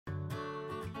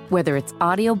Whether it's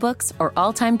audiobooks or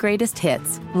all-time greatest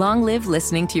hits, long live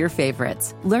listening to your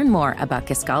favorites. Learn more about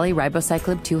Kisqali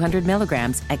Ribociclib 200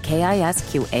 milligrams at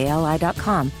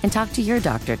KISQALI.com and talk to your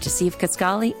doctor to see if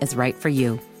Kisqali is right for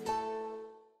you.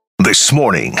 This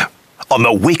morning on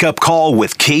the Wake Up Call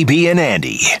with KB and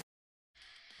Andy.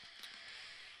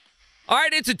 All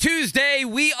right, it's a Tuesday.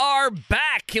 We are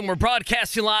back, and we're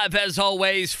broadcasting live, as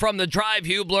always, from the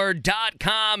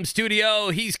DriveHubler.com studio.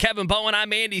 He's Kevin Bowen.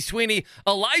 I'm Andy Sweeney.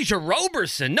 Elijah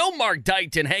Roberson, no Mark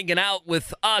Dykton, hanging out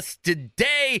with us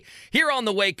today here on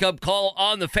the Wake Up Call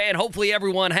on the Fan. Hopefully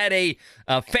everyone had a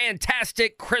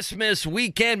fantastic Christmas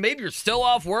weekend. Maybe you're still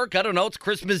off work. I don't know. It's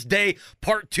Christmas Day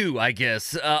Part 2, I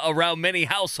guess, around many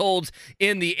households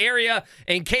in the area.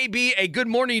 And KB, a good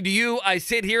morning to you. I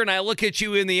sit here and I look at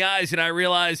you in the eyes and I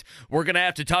realize we're going to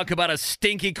have to talk about a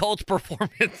stinky Colts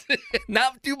performance.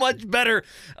 Not too much better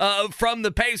from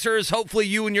the Pacers. Hopefully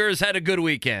you and yours had a good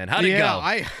weekend. How'd it go?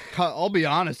 I'll be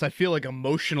honest. I feel like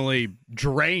emotionally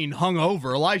drained,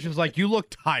 hungover. Elijah's like, you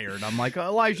look tired. I'm like,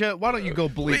 Elijah, why don't you go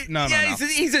bleep? No.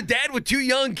 He's a dad with 2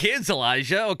 young kids,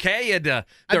 Elijah, okay? And I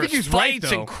think he's fights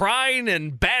right, and crying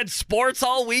and bad sports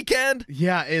all weekend.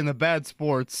 Yeah, and the bad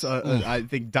sports, I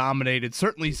think, dominated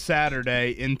certainly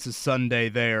Saturday into Sunday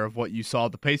there of what you saw.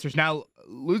 The Pacers now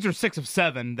loser 6 of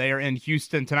 7. They are in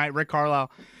Houston tonight. Rick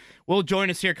Carlisle will join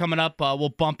us here coming up. We'll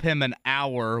bump him an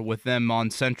hour with them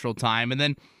on Central Time. And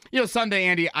then, Sunday,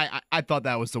 Andy, I thought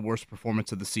that was the worst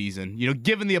performance of the season.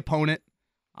 Given the opponent,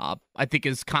 I think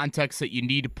is context that you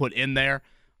need to put in there.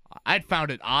 I'd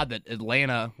found it odd that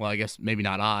Atlanta, well, I guess maybe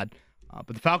not odd,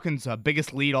 but the Falcons'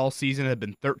 biggest lead all season had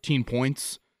been 13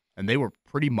 points, and they were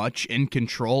pretty much in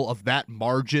control of that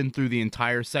margin through the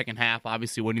entire second half,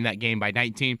 obviously winning that game by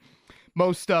 19.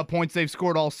 Most points they've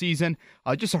scored all season.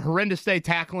 Just a horrendous day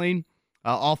tackling.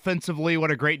 Offensively, what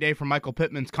a great day for Michael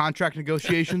Pittman's contract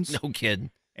negotiations. No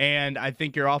kidding. And I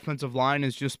think your offensive line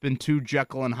has just been too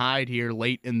Jekyll and Hyde here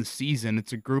late in the season.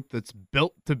 It's a group that's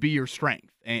built to be your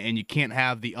strength, and you can't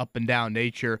have the up and down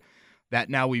nature that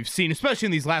now we've seen, especially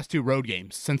in these last 2 road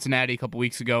games. Cincinnati a couple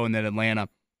weeks ago and then Atlanta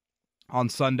on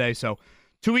Sunday. So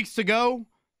 2 weeks to go.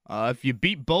 If you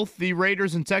beat both the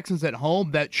Raiders and Texans at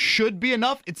home, that should be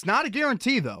enough. It's not a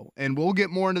guarantee, though, and we'll get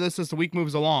more into this as the week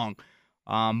moves along.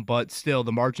 But still,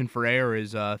 the margin for error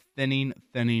is thinning,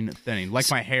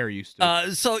 like my hair used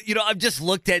to. So, I've just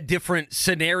looked at different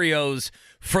scenarios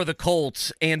for the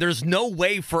Colts, and there's no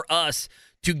way for us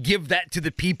to give that to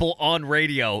the people on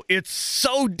radio. It's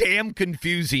so damn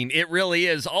confusing. It really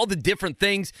is. All the different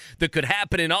things that could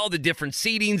happen in all the different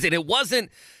seedings, and it wasn't,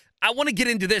 I want to get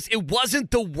into this, it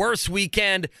wasn't the worst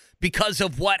weekend because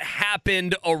of what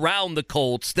happened around the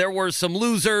Colts. There were some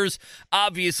losers.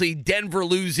 Obviously, Denver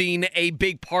losing a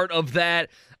big part of that.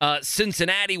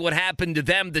 Cincinnati, what happened to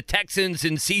them, the Texans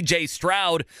and C.J.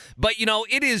 Stroud. But,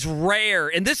 it is rare,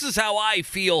 and this is how I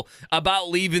feel about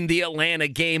leaving the Atlanta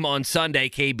game on Sunday,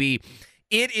 KB.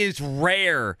 It is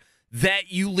rare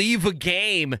that you leave a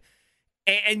game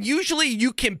and usually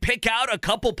you can pick out a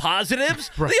couple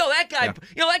positives. Right. That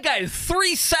guy had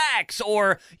 3 sacks,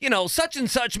 or, such and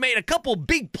such made a couple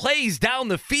big plays down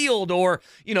the field, or,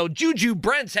 Juju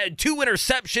Brents had 2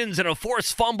 interceptions and a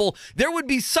forced fumble. There would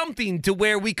be something to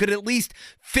where we could at least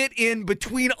fit in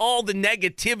between all the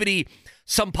negativity,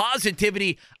 some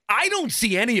positivity. I don't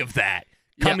see any of that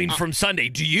coming from Sunday.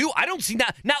 Do you? I don't see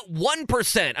not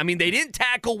 1%. I mean, they didn't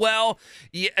tackle well.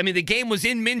 The game was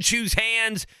in Minshew's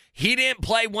hands. He didn't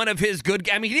play one of his good.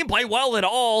 He didn't play well at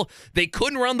all. They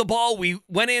couldn't run the ball. We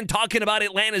went in talking about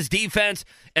Atlanta's defense,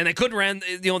 and they couldn't run.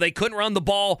 They couldn't run the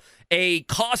ball. A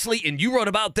costly, and you wrote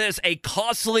about this, a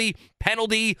costly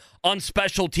penalty on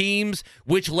special teams,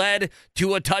 which led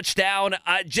to a touchdown.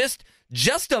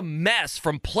 Just a mess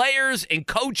from players and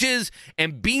coaches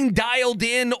and being dialed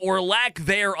in or lack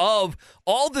thereof.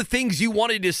 All the things you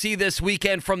wanted to see this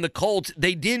weekend from the Colts,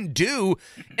 they didn't do.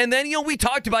 And then, we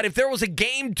talked about if there was a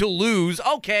game to lose,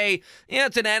 okay,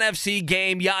 it's an NFC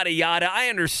game, yada, yada. I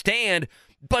understand.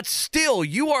 But still,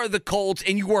 you are the Colts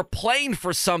and you are playing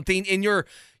for something, and you're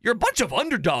a bunch of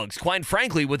underdogs, quite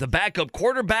frankly, with a backup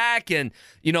quarterback and,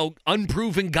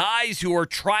 unproven guys who are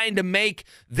trying to make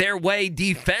their way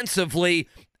defensively.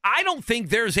 I don't think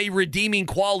there's a redeeming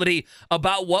quality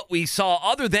about what we saw,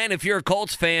 other than if you're a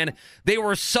Colts fan, they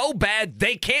were so bad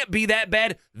they can't be that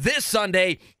bad this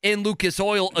Sunday in Lucas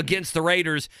Oil against the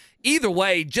Raiders. Either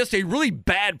way, just a really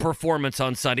bad performance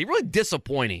on Sunday. Really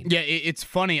disappointing. Yeah, it's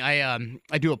funny. I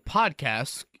do a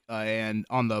podcast, and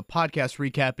on the podcast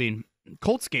recapping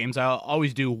Colts games, I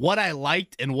always do what I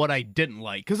liked and what I didn't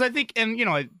like. Because I think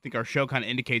our show kind of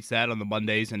indicates that on the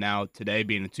Mondays, and now today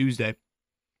being a Tuesday,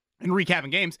 and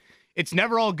recapping games, it's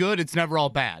never all good, it's never all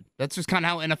bad. That's just kind of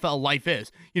how NFL life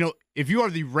is. You know, if you are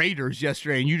the Raiders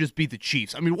yesterday and you just beat the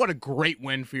Chiefs, I mean, what a great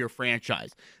win for your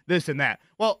franchise. This and that.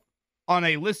 Well, on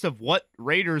a list of what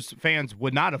Raiders fans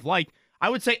would not have liked, I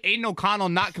would say Aiden O'Connell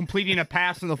not completing a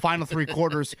pass in the final 3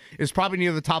 quarters is probably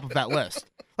near the top of that list.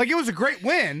 Like, it was a great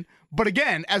win, but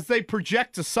again, as they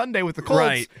project to Sunday with the Colts,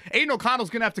 Right. Aiden O'Connell's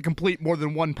going to have to complete more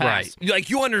than one pass. Right. Like,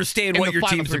 you understand in what the your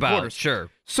final team's 3 about. quarters. Sure.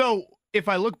 So, if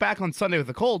I look back on Sunday with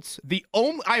the Colts,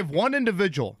 I have one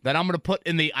individual that I'm going to put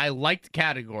in the I liked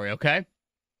category, okay?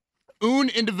 Un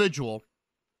individual,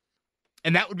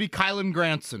 and that would be Kylan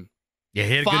Granson. Yeah,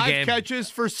 he had a good 5 game. catches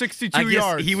for 62 I guess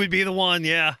yards. he would be the one,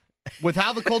 yeah. With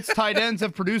how the Colts tight ends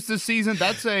have produced this season,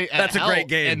 that's a great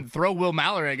game. And throw Will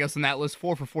Mallory, I guess, in that list,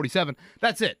 4 for 47.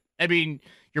 That's it. I mean,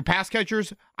 your pass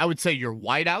catchers, I would say your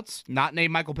wideouts, not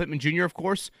named Michael Pittman Jr., of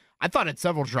course. I thought had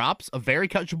several drops of very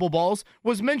catchable balls.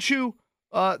 Was Minshew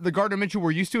the Gardner Minshew we're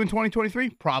used to in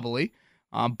 2023? Probably.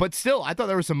 But still, I thought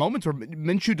there were some moments where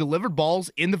Minshew delivered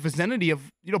balls in the vicinity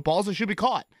of, balls that should be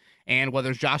caught. And whether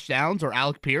it's Josh Downs or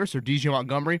Alec Pierce or DJ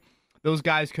Montgomery, those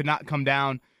guys could not come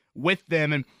down with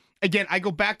them. And again, I go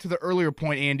back to the earlier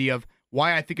point, Andy, of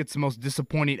why I think it's the most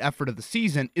disappointing effort of the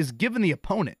season is given the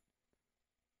opponent.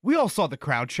 We all saw the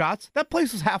crowd shots. That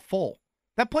place was half full.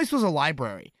 That place was a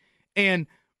library. And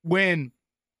when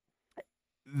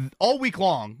all week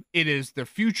long it is the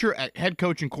future at head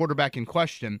coach and quarterback in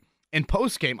question, and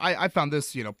post-game, I found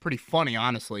this, pretty funny,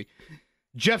 honestly.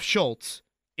 Jeff Schultz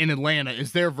in Atlanta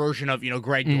is their version of,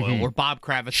 Greg Doyle or Bob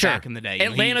Kravitz back in the day.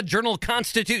 Atlanta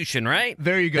Journal-Constitution, right?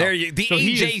 There you go. The So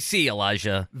AJC,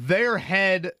 Elijah. Their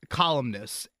head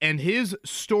columnist, and his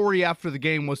story after the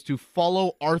game was to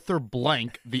follow Arthur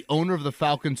Blank, the owner of the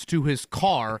Falcons, to his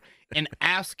car and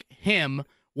ask him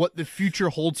what the future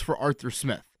holds for Arthur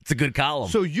Smith. It's a good column.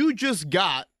 So you just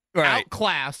got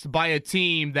outclassed by a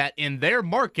team that in their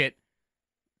market,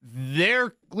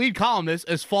 their lead columnist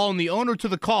is following the owner to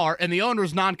the car, and the owner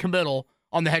is non-committal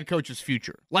on the head coach's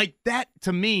future. Like, that,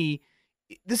 to me,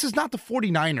 this is not the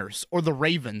 49ers or the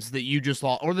Ravens that you just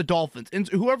lost, or the Dolphins, and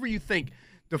whoever you think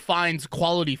defines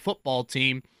quality football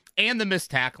team, and the missed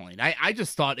tackling. I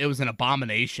just thought it was an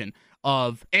abomination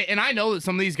of, and I know that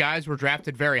some of these guys were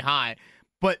drafted very high,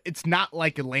 but it's not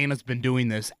like Atlanta's been doing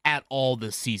this at all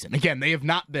this season. Again, they have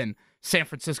not been San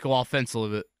Francisco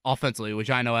offensively,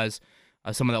 which I know as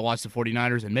someone that watched the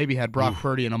 49ers and maybe had Brock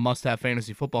Purdy in a must-have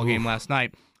fantasy football game last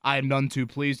night. I am none too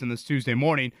pleased in this Tuesday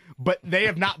morning, but they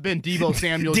have not been Deebo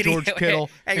Samuel, George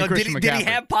Kittle, and Christian McCaffrey. Did he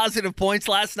have positive points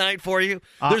last night for you?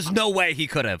 There's no way he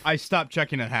could have. I stopped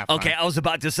checking at halftime. Okay, I was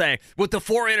about to say, with the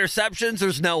 4 interceptions,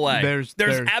 there's no way. There's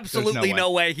absolutely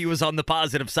no way he was on the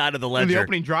positive side of the ledger. In the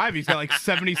opening drive, he's got like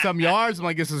 70-some yards. I'm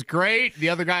like, this is great. The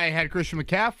other guy had Christian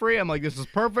McCaffrey. I'm like, this is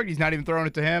perfect. He's not even throwing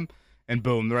it to him. And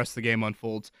boom, the rest of the game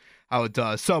unfolds how it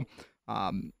does. So,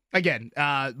 again,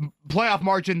 playoff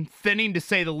margin thinning to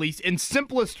say the least. In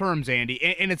simplest terms,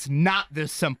 Andy, and it's not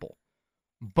this simple,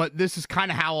 but this is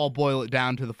kind of how I'll boil it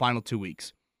down to the final 2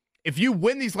 weeks. If you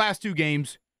win these last 2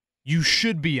 games, you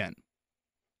should be in.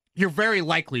 You're very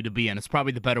likely to be in. It's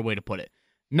probably the better way to put it.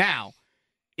 Now,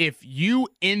 if you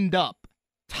end up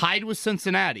tied with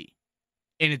Cincinnati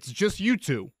and it's just you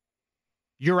two,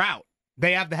 you're out.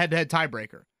 They have the head-to-head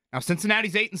tiebreaker. Now,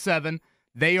 Cincinnati's 8-7.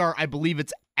 They are, I believe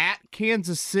it's at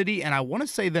Kansas City, and I want to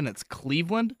say then it's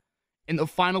Cleveland in the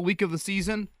final week of the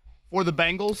season for the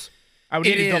Bengals. I would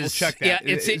need to double check that.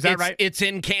 Yeah, is that right? It's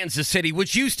in Kansas City,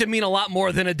 which used to mean a lot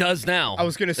more than it does now. I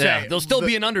was going to say. They'll still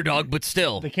be an underdog, but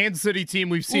still. The Kansas City team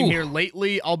we've seen here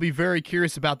lately, I'll be very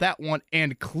curious about that one.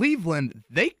 And Cleveland,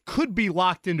 they could be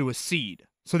locked into a seed.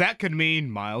 So that could mean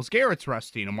Myles Garrett's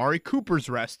resting, Amari Cooper's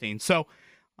resting. So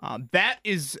that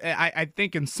is, I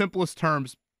think in simplest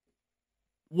terms,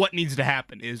 what needs to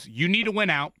happen is you need to win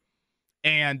out,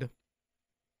 and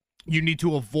you need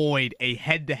to avoid a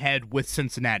head-to-head with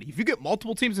Cincinnati. If you get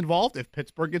multiple teams involved, if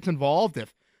Pittsburgh gets involved,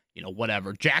 if,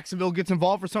 whatever, Jacksonville gets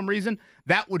involved for some reason,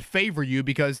 that would favor you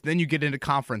because then you get into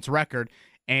conference record,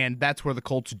 and that's where the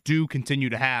Colts do continue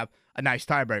to have a nice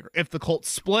tiebreaker. If the Colts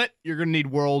split, you're going to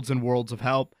need worlds and worlds of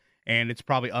help, and it's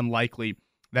probably unlikely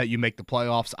that you make the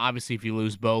playoffs. Obviously, if you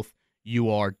lose both, you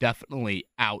are definitely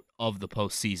out of the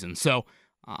postseason. So,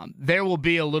 there will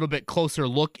be a little bit closer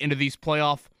look into these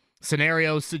playoff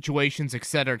scenarios, situations, et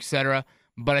cetera,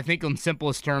 but I think in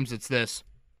simplest terms, it's this.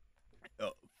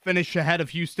 Finish ahead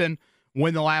of Houston,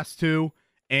 win the last 2,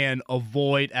 and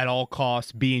avoid at all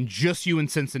costs being just you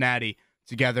and Cincinnati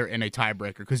together in a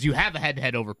tiebreaker, because you have a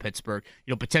head-to-head over Pittsburgh.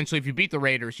 Potentially if you beat the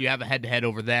Raiders, you have a head-to-head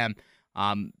over them,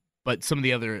 but some of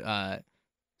the other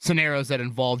scenarios that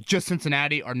involve just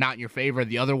Cincinnati are not in your favor.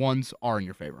 The other ones are in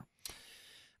your favor.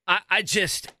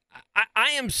 I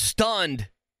am stunned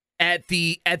at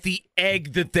the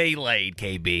egg that they laid,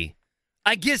 KB.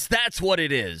 I guess that's what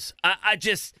it is. I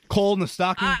just Coal in the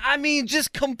stocking. I mean,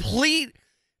 just complete.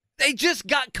 They just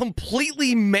got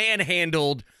completely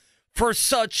manhandled for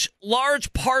such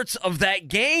large parts of that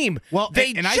game. Well,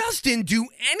 they just didn't do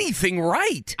anything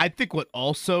right. I think what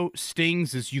also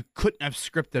stings is you couldn't have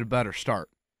scripted a better start.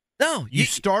 No, you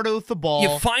started with the ball.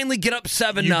 You finally get up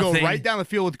 7-0. You go right down the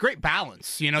field with great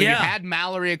balance. You had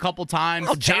Mallory a couple times.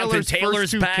 Oh, Taylor's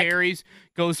first two back. carries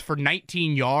goes for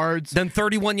 19 yards. Then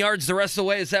 31 yards the rest of the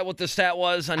way. Is that what the stat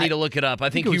was? I need to look it up.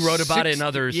 I think you wrote about it in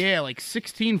others. Yeah, like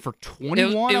 16 for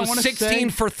 21. It was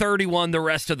 16 for 31 the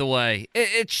rest of the way.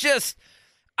 It's just,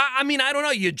 I mean, I don't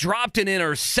know. You dropped an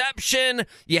interception.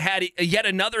 You had yet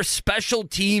another special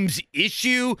teams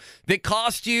issue that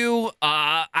cost you.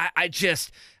 I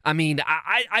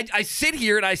sit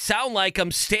here and I sound like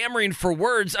I'm stammering for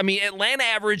words. I mean, Atlanta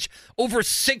averaged over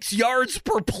 6 yards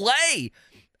per play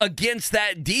against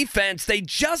that defense. They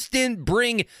just didn't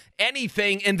bring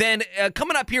anything. And then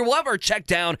coming up here, we'll have our check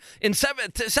down in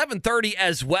 7:30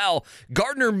 as well.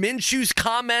 Gardner Minshew's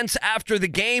comments after the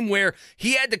game where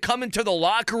he had to come into the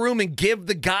locker room and give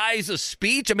the guys a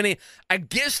speech. I mean, I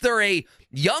guess they're a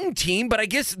young team, but I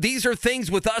guess these are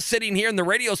things with us sitting here in the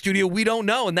radio studio we don't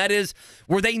know. And that is,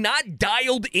 were they not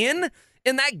dialed in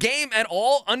that game at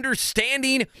all,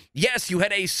 understanding, yes, you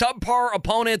had a subpar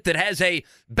opponent that has a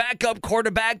backup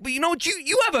quarterback, but you know what?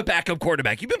 You have a backup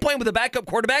quarterback. You've been playing with a backup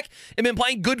quarterback and been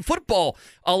playing good football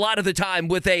a lot of the time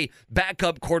with a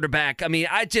backup quarterback. I mean,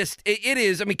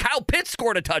 Kyle Pitts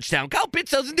scored a touchdown. Kyle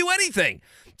Pitts doesn't do anything,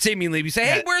 seemingly. We say,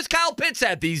 hey, where's Kyle Pitts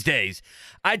at these days?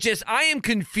 I am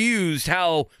confused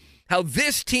how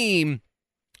this team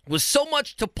was so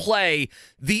much to play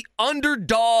the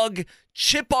underdog,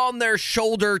 chip on their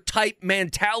shoulder type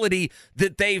mentality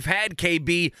that they've had,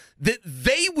 KB, that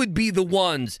they would be the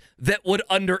ones that would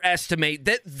underestimate,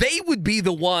 that they would be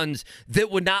the ones that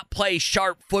would not play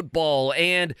sharp football.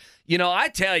 And, I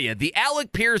tell you, the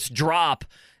Alec Pierce drop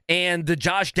and the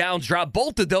Josh Downs drop,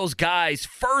 both of those guys,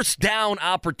 first down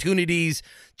opportunities.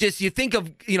 Just you think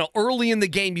of, early in the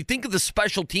game, you think of the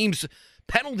special teams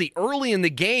penalty early in the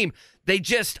game.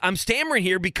 I'm stammering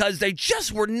here because they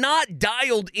just were not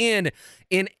dialed in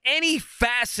any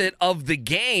facet of the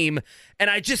game. And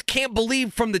I just can't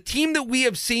believe from the team that we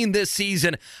have seen this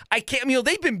season,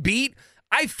 they've been beat.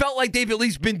 I felt like they've at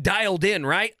least been dialed in,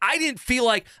 right? I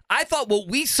thought what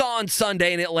we saw on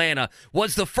Sunday in Atlanta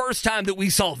was the first time that we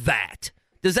saw that.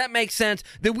 Does that make sense?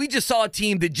 That we just saw a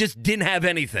team that just didn't have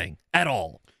anything at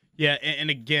all. Yeah, and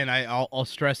again, I'll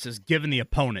stress this, given the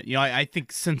opponent. I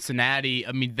think Cincinnati,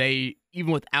 they,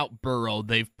 even without Burrow,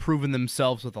 they've proven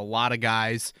themselves with a lot of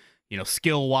guys,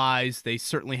 skill-wise. They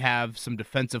certainly have some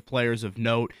defensive players of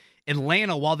note.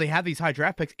 Atlanta, while they have these high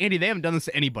draft picks, Andy, they haven't done this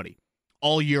to anybody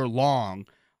all year long.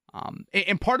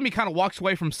 And part of me kind of walks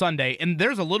away from Sunday, and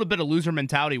there's a little bit of loser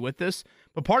mentality with this,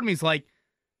 but part of me is like,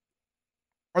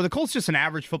 are the Colts just an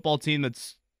average football team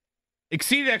that's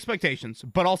exceeded expectations,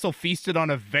 but also feasted on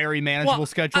a very manageable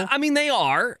schedule? I mean, they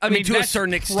are. I mean, to a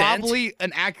certain extent. Probably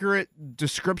an accurate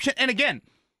description. And again,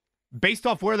 based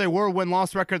off where they were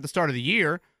win-loss record at the start of the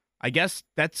year, I guess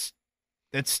that's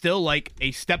still like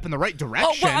a step in the right direction.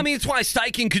 Oh, well, it's why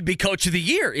Steichen could be coach of the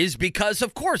year, is because,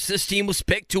 of course, this team was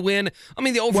picked to win.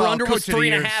 The over-under was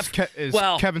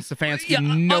 3.5. Kevin Stefanski,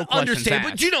 no questions understand,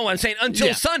 asked. but you know what I'm saying?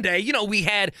 Until Sunday, we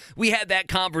had that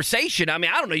conversation. I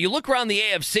don't know. You look around the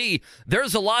AFC,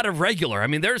 there's a lot of regular.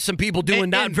 There's some people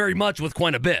doing not very much with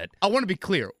quite a bit. I want to be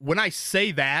clear. When I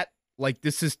say that, like,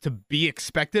 this is to be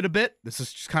expected a bit, this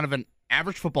is just kind of an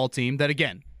average football team that,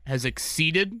 again, has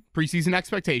exceeded preseason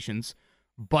expectations,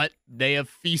 but they have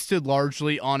feasted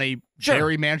largely on a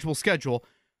very manageable schedule.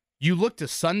 You look to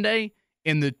Sunday,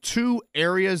 in the two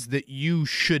areas that you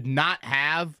should not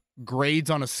have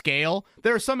grades on a scale,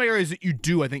 there are some areas that you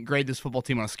do, I think, grade this football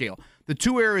team on a scale. The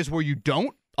two areas where you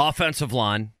don't, offensive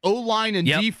line, O-line, and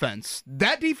defense,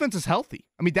 that defense is healthy.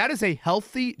 That is a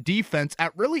healthy defense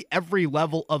at really every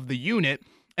level of the unit,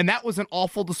 and that was an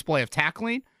awful display of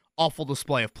tackling, awful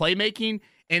display of playmaking,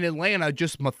 and Atlanta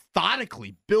just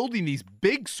methodically building these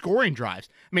big scoring drives.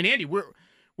 Andy,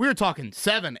 we're talking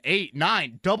 7, 8,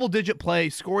 9 double-digit play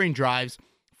scoring drives,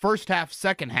 first half,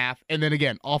 second half, and then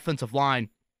again, offensive line,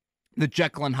 the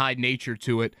Jekyll and Hyde nature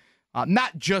to it.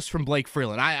 Not just from Blake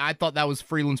Freeland. I thought that was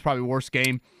Freeland's probably worst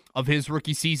game of his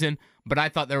rookie season, but I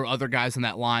thought there were other guys in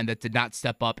that line that did not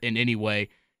step up in any way,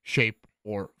 shape,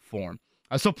 or form.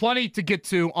 So plenty to get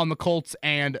to on the Colts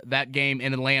and that game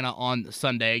in Atlanta on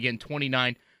Sunday. Again,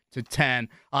 29-20 10.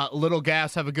 Little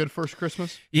Gas have a good first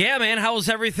Christmas? Yeah, man. How was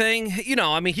everything? He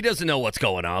doesn't know what's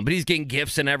going on, but he's getting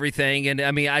gifts and everything. And,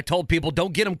 I told people,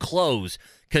 don't get him clothes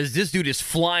because this dude is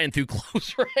flying through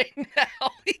clothes right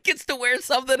now. He gets to wear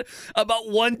something about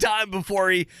one time before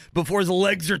his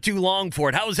legs are too long for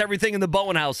it. How was everything in the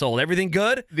Bowen household? Everything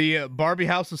good? The Barbie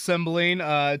house assembling took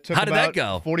How did about that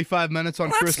go? 45 minutes on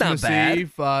Well, that's not Christmas bad.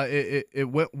 Eve. It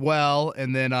went well,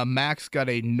 and then Max got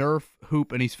a Nerf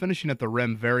hoop, and he's finishing at the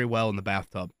rim very well in the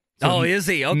bathtub. So Is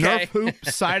he? Okay. Nerf hoop,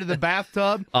 side of the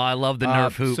bathtub. Oh, I love the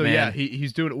Nerf hoop, so man. yeah,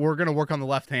 he's doing. We're gonna work on the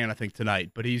left hand, I think,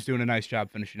 tonight. But he's doing a nice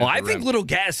job finishing. Well, at I the think rim. Little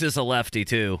Gas is a lefty,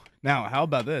 too. Now, how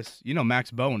about this?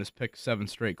 Max Bowen has picked 7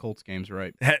 straight Colts games,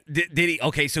 right? Did he?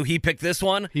 Okay, so he picked this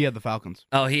one? He had the Falcons.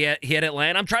 Oh, he had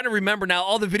Atlanta. I'm trying to remember now.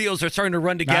 All the videos are starting to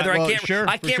run together. Well,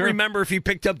 I can't remember if he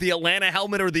picked up the Atlanta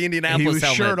helmet or the Indianapolis He was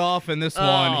helmet. shirt off in this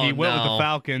one. Oh, He went with no. the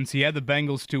Falcons. He had the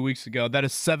Bengals 2 weeks ago. That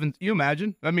is 7. You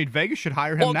imagine? I mean, Vegas should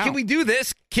hire him Well, now. can we do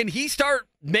this? Can he start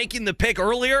making the pick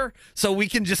earlier so we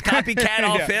can just copycat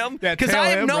off him? Yeah, Because tail I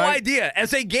have him, no right? idea.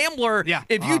 As a gambler, Yeah,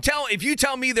 if you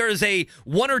tell me there's a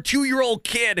 1 or 2 year old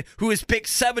kid who has picked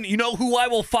 7, you know who I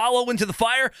will follow into the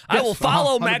fire? I Yes, will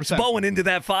follow Max 100%. Bowen into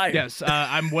that fire. Yes,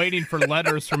 I'm waiting for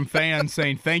letters from fans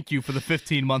saying thank you for the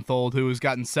 15-month-old who has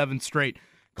gotten 7 straight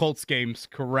Colts games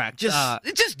correct.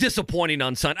 It's just disappointing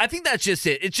on Sunday. I think that's just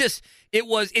it.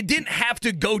 It didn't have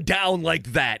to go down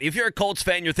like that. If you're a Colts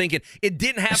fan, you're thinking it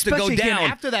didn't have to go Especially again, down.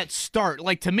 after that start.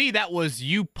 Like, to me, that was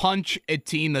you punch a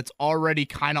team that's already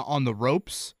kind of on the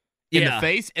ropes in the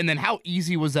face, and then how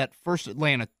easy was that first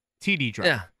Atlanta TD drive?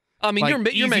 Yeah. I mean, Like, you're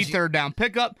easy mentioning, third down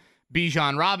pickup.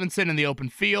 Bijan Robinson in the open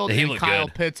field. He and looked Kyle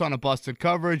good. Pitts on a busted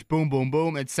coverage. Boom, boom,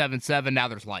 boom. It's 7-7. Now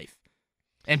there's life.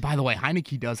 And by the way,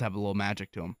 Heineke does have a little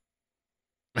magic to him.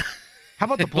 How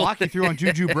about the block he threw on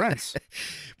Juju Brents?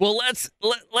 Well, let's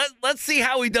see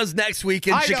how he does next week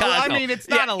in I know, Chicago. I mean, it's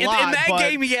not a in lot, that but-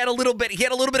 game, he had a little bit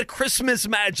of Christmas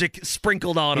magic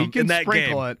sprinkled on him He can in that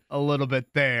sprinkle game. it a little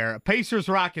bit there. Pacers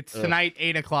Rockets tonight,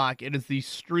 8 o'clock. It is the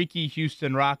streaky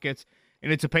Houston Rockets,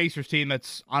 and it's a Pacers team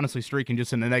that's honestly streaking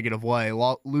just in a negative way.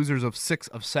 Losers of 6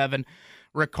 of 7.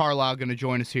 Rick Carlisle going to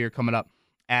join us here coming up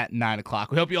at 9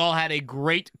 o'clock. We hope you all had a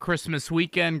great Christmas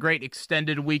weekend, great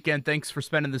extended weekend. Thanks for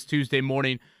spending this Tuesday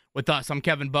morning with us. I'm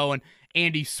Kevin Bowen,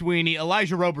 Andy Sweeney,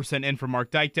 Elijah Roberson in for Mark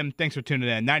Dykton. Thanks for tuning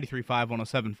in. 93.5,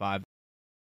 107.5.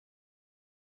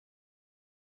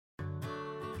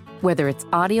 Whether it's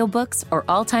audiobooks or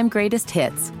all-time greatest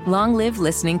hits, long live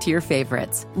listening to your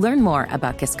favorites. Learn more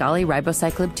about Kisqali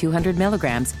Ribociclib 200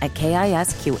 milligrams at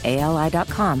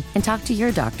KISQALI.com and talk to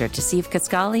your doctor to see if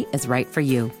Kisqali is right for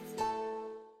you.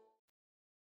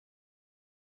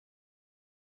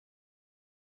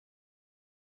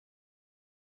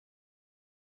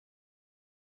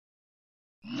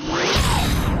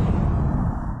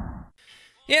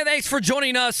 Yeah, thanks for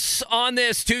joining us on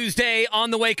this Tuesday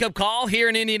on the Wake Up Call here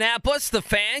in Indianapolis. The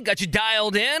Fan got you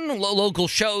dialed in. Local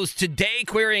shows today.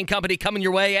 Query and Company coming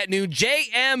your way at noon.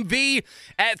 JMV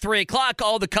at 3 o'clock.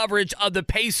 All the coverage of the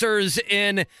Pacers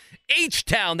in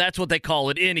H-Town. That's what they call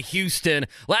it in Houston.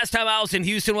 Last time I was in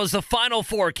Houston was the Final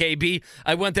Four, KB.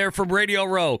 I went there from Radio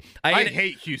Row. I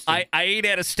hate Houston. I ate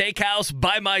at a steakhouse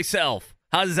by myself.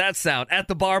 How does that sound? At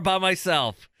the bar by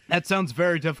myself. That sounds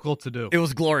very difficult to do. It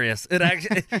was glorious. It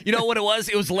actually, you know what it was?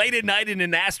 It was late at night in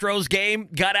an Astros game.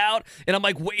 Got out, and I'm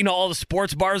like, all the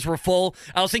sports bars were full.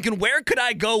 I was thinking, where could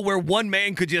I go where one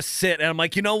man could just sit? And I'm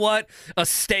like, you know what? A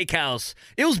steakhouse.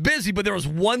 It was busy, but there was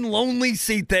one lonely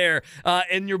seat there,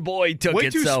 and your boy took Way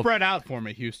it. too So, spread out for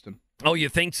me, Houston. oh, you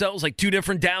think so? It's like 2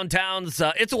 different downtowns.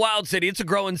 It's a wild city. It's a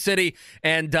growing city,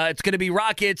 and it's going to be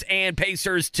Rockets and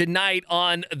Pacers tonight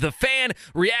on The Fan.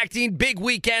 Reacting, big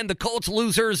weekend. The Colts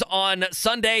losers on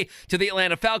Sunday to the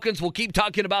Atlanta Falcons. We'll keep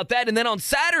talking about that. And then on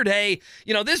Saturday,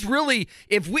 this really,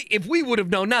 if we would have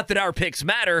known, not that our picks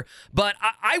matter, but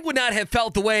I would not have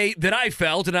felt the way that I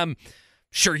felt, and I'm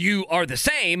sure you are the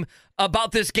same,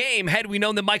 about this game had we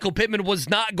known that Michael Pittman was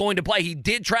not going to play. He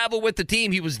did travel with the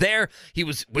team. He was there. He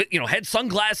was, had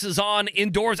sunglasses on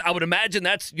indoors. I would imagine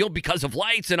that's, because of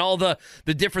lights and all the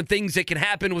different things that can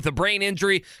happen with a brain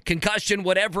injury, concussion,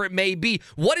 whatever it may be.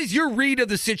 What is your read of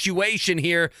the situation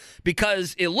here?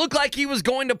 Because it looked like he was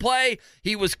going to play.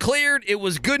 He was cleared. It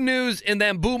was good news. And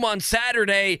then boom, on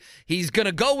Saturday, he's going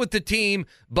to go with the team,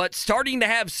 but starting to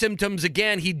have symptoms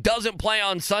again. He doesn't play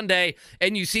on Sunday.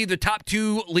 And you see the top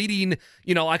 2 leading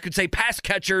main, I could say pass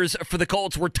catchers for the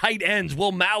Colts were tight ends.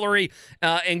 Will Mallory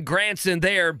and Granson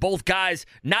there, both guys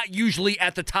not usually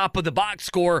at the top of the box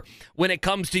score when it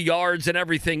comes to yards and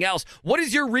everything else. What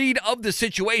is your read of the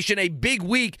situation? A big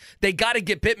week. They got to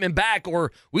get Pittman back,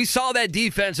 or we saw that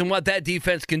defense and what that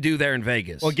defense can do there in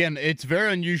Vegas. Well, again, it's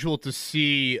very unusual to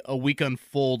see a week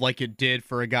unfold like it did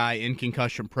for a guy in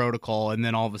concussion protocol, and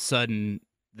then all of a sudden,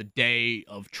 the day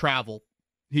of travel,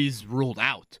 he's ruled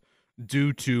out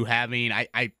due to having,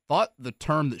 I thought the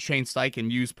term that Shane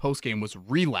Steichen used postgame was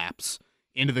relapse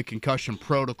into the concussion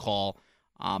protocol.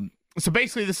 So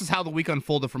basically, this is how the week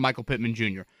unfolded for Michael Pittman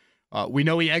Jr. We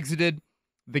know he exited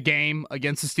the game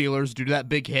against the Steelers due to that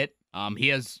big hit. He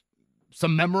has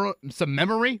some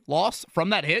memory loss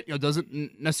from that hit.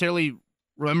 Doesn't necessarily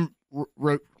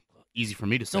easy for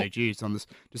me to say. Geez, on this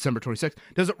December 26th,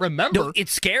 doesn't remember. No,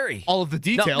 it's scary. All of the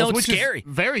details. No, it's which scary. Is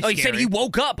very scary. He said he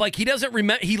woke up like he doesn't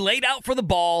remember. He laid out for the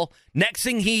ball. Next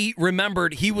thing he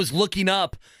remembered, he was looking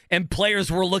up, and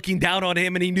players were looking down on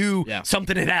him, and he knew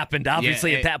something had happened.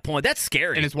 Obviously, at that point, that's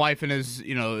scary. And his wife and his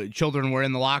children were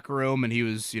in the locker room, and he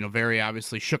was very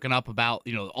obviously shooken up about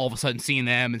all of a sudden seeing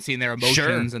them and seeing their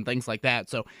emotions and things like that.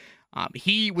 So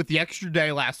he, with the extra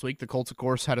day last week, the Colts of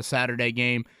course had a Saturday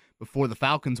game before the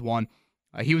Falcons won.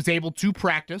 He was able to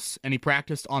practice, and he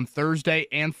practiced on Thursday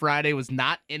and Friday, was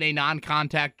not in a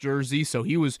non-contact jersey, so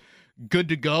he was good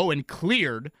to go and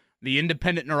cleared the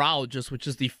independent neurologist, which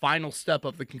is the final step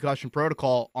of the concussion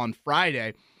protocol, on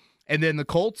Friday. And then the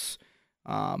Colts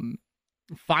find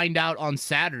out on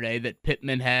Saturday that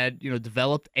Pittman had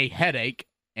developed a headache,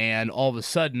 and all of a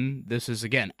sudden, this is,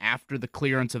 again, after the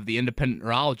clearance of the independent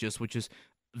neurologist, which is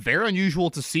very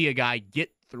unusual to see a guy get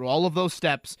through all of those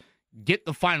steps, get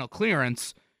the final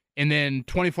clearance, and then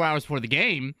 24 hours before the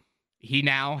game, he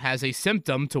now has a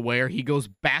symptom to where he goes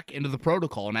back into the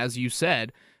protocol. And as you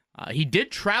said, he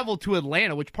did travel to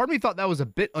Atlanta, which part of me thought that was a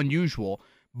bit unusual,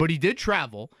 but he did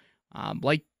travel.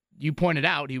 Like you pointed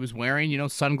out, he was wearing,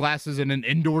 sunglasses in an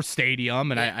indoor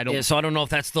stadium, and I don't. Yeah, so I don't know if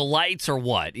that's the lights or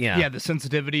what. Yeah, the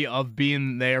sensitivity of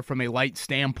being there from a light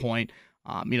standpoint.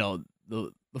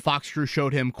 The Fox crew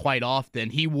showed him quite often.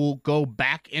 He will go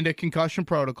back into concussion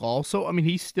protocol. So,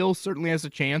 he still certainly has a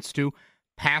chance to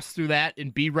pass through that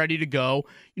and be ready to go.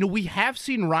 We have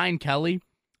seen Ryan Kelly.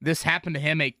 This happened to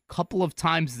him a couple of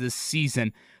times this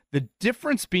season. The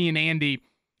difference being, Andy,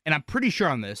 and I'm pretty sure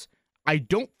on this, I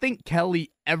don't think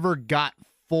Kelly ever got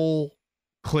full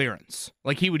clearance.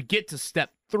 Like, he would get to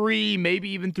step 3, maybe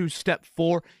even through step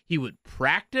 4. He would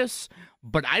practice,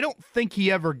 but I don't think he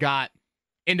ever got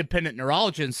independent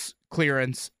neurologist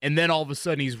clearance, and then all of a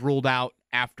sudden he's ruled out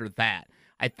after that.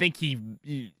 I think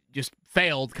he just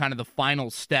failed kind of the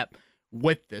final step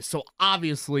with this. So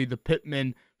obviously the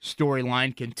Pittman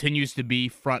storyline continues to be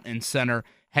front and center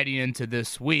heading into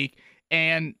this week.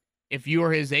 And if you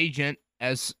are his agent,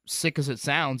 as sick as it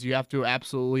sounds, you have to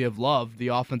absolutely have loved the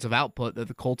offensive output that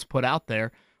the Colts put out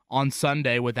there on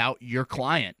Sunday without your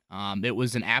client. It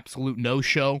was an absolute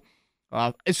no-show.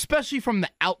 Especially from the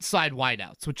outside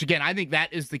wideouts, which, again, I think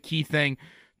that is the key thing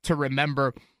to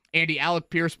remember. Andy, Alec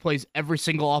Pierce plays every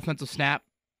single offensive snap.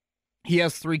 He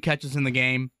has 3 catches in the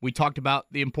game. We talked about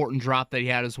the important drop that he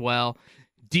had as well.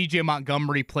 DJ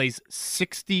Montgomery plays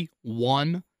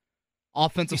 61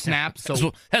 offensive snaps.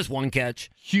 So has 1 catch.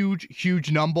 Huge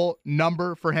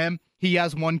number for him. He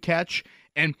has 1 catch.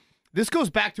 And this goes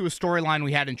back to a storyline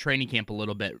we had in training camp a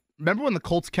little bit. Remember when the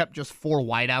Colts kept just 4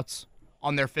 wideouts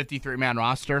on their 53-man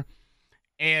roster?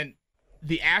 And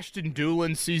the Ashton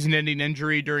Dulin season-ending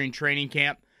injury during training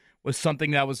camp was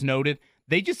something that was noted.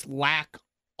 They just lack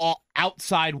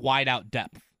outside wideout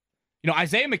depth.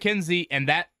 Isaiah McKenzie and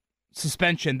that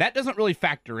suspension, that doesn't really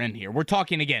factor in here. We're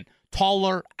talking, again,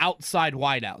 taller outside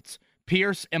wideouts.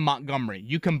 Pierce and Montgomery.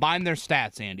 You combine their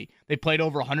stats, Andy. They played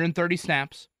over 130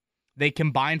 snaps. They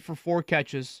combined for 4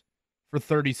 catches for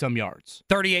 30-some yards.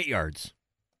 38 yards.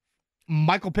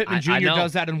 Michael Pittman Jr.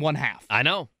 does that in 1 half. I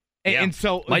know. And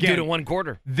so, might again, do it in 1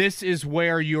 quarter. This is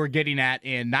where you're getting at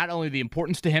in not only the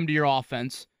importance to him to your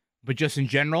offense, but just in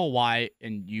general why,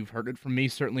 and you've heard it from me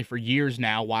certainly for years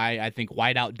now, why I think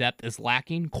wideout depth is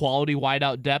lacking. Quality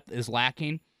wideout depth is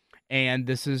lacking. And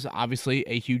this is obviously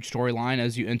a huge storyline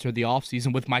as you enter the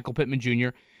offseason with Michael Pittman Jr.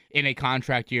 in a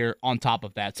contract year on top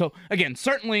of that. So, again,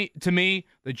 certainly to me,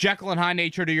 the Jekyll and Hyde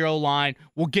nature to your O-line.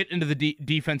 We'll get into the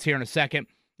defense here in a second.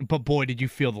 But, boy, did you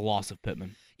feel the loss of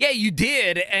Pittman. Yeah, you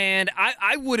did, and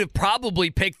I would have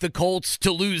probably picked the Colts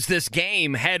to lose this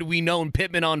game had we known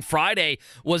Pittman on Friday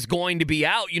was going to be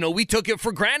out. We took it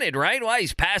for granted, right? Well,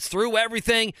 he's passed through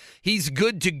everything. He's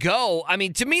good to go.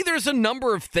 To me, there's a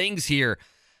number of things here.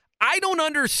 I don't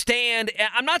understand.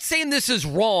 I'm not saying this is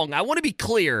wrong. I want to be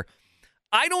clear.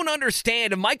 I don't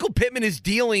understand if Michael Pittman is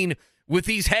dealing with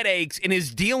these headaches and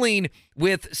is dealing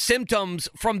with symptoms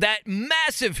from that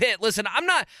massive hit. Listen, I'm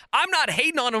not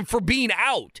hating on him for being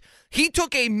out. He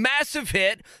took a massive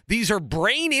hit. These are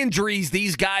brain injuries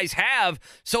these guys have.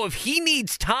 So if he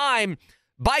needs time,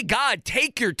 by God,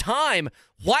 take your time.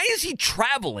 Why is he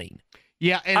traveling?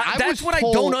 Yeah, and that's what I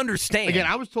don't understand. Again,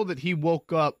 I was told that he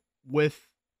woke up with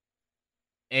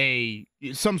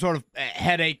some sort of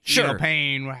headache,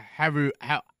 pain,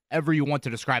 however you want to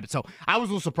describe it. So I was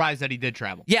a little surprised that he did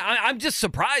travel. Yeah, I'm just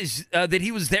surprised that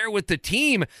he was there with the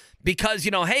team because,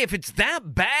 hey, if it's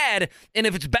that bad and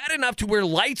if it's bad enough to where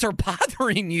lights are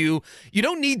bothering you, you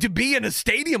don't need to be in a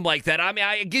stadium like that. I mean,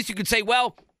 I guess you could say,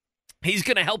 well, he's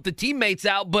going to help the teammates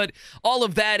out, but all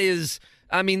of that is...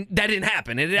 I mean, that didn't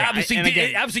happen. It obviously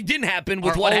didn't happen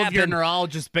with what happened. Your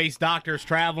neurologist-based doctors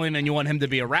traveling, and you want him to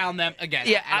be around them again.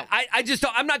 Yeah, I just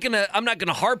don't, I'm not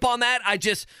gonna harp on that. I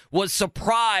just was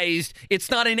surprised.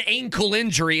 It's not an ankle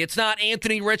injury. It's not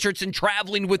Anthony Richardson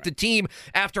traveling with the team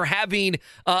after having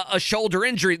a shoulder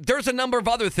injury. There's a number of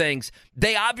other things.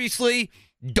 They obviously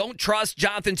don't trust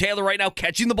Jonathan Taylor right now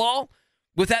catching the ball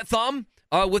with that thumb.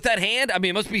 With that hand, I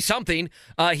mean, it must be something.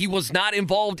 He was not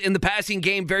involved in the passing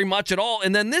game very much at all.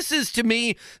 And then this is, to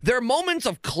me, there are moments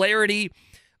of clarity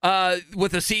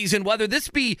with a season, whether this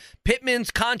be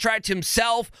Pittman's contract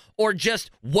himself or just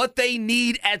what they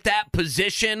need at that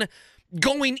position.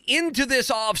 Going into this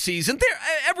offseason,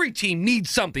 every team needs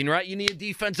something, right? You need a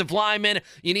defensive lineman.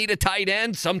 You need a tight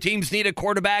end. Some teams need a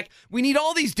quarterback. We need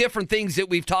all these different things that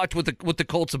we've talked with the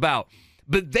Colts about.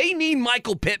 But they need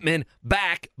Michael Pittman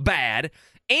back bad,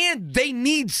 and they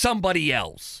need somebody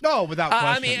else. No, without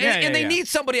question. They need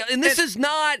somebody else. And this is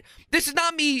not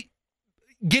me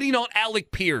getting on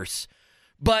Alec Pierce,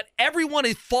 but everyone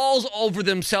falls over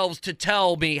themselves to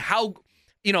tell me how,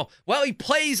 well, he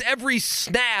plays every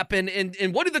snap, and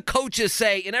what do the coaches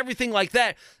say, and everything like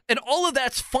that. And all of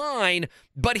that's fine,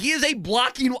 but I feel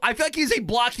like he's a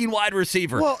blocking wide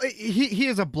receiver. Well, he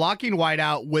is a blocking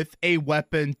wideout with a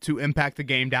weapon to impact the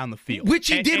game down the field. Which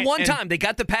he did one time. They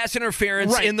got the pass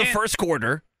interference in the first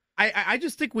quarter. I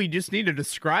just think we just need to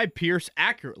describe Pierce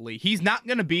accurately. He's not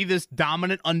going to be this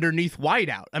dominant underneath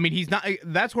wideout. I mean, he's not.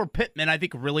 That's where Pittman, I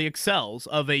think, really excels,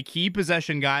 of a key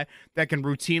possession guy that can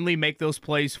routinely make those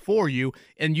plays for you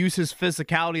and use his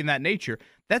physicality in that nature.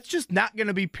 That's just not going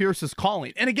to be Pierce's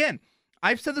calling. And again,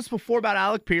 I've said this before about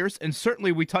Alec Pierce, and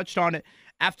certainly we touched on it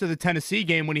after the Tennessee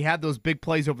game when he had those big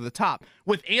plays over the top.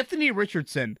 With Anthony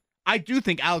Richardson, I do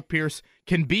think Alec Pierce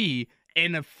can be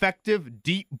an effective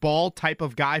deep ball type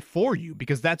of guy for you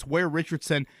because that's where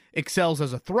Richardson excels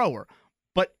as a thrower.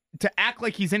 But to act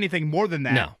like he's anything more than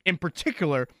that, in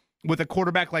particular with a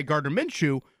quarterback like Gardner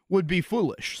Minshew, would be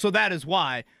foolish. So that is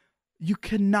why you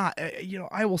cannot,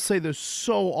 I will say this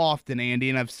so often, Andy,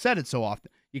 and I've said it so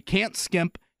often, you can't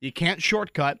skimp, you can't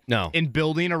shortcut in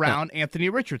building around Anthony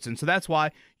Richardson. So that's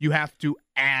why you have to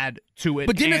add to it.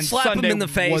 But didn't it slap him in the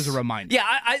face? Was a reminder. Yeah,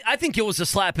 I think it was a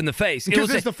slap in the face. Because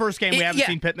it's the first game we haven't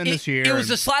seen Pittman this year. It was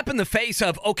a slap in the face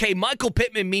of, okay, Michael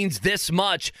Pittman means this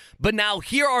much, but now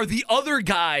here are the other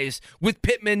guys with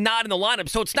Pittman not in the lineup.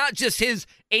 So it's not just his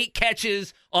 8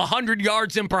 catches, 100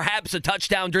 yards, and perhaps a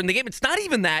touchdown during the game. It's not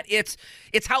even that. It's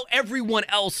how everyone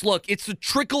else look. It's the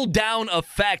trickle-down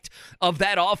effect of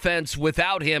that offense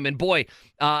without him. And boy,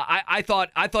 I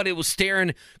thought it was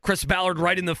staring Chris Ballard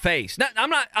right in the face.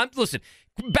 Listen,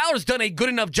 Ballard's done a good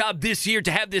enough job this year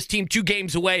to have this team 2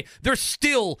 games away. They're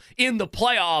still in the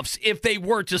playoffs if they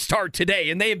were to start today,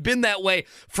 and they have been that way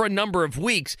for a number of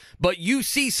weeks. But you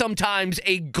see sometimes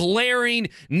a glaring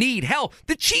need. Hell,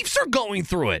 the Chiefs are going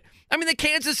through it. I mean, the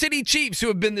Kansas City Chiefs, who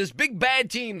have been this big bad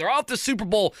team, they're off the Super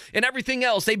Bowl and everything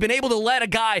else. They've been able to let a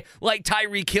guy like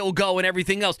Tyreek Hill go and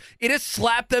everything else. It has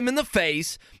slapped them in the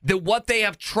face that what they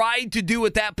have tried to do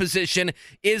at that position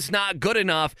is not good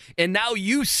enough. And now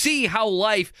you see how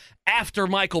life after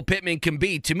Michael Pittman can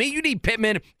be. To me, you need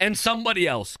Pittman and somebody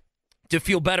else to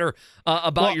feel better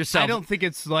about yourself. I don't think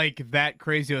it's like that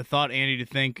crazy of a thought, Andy, to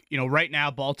think, right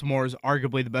now Baltimore is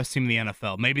arguably the best team in the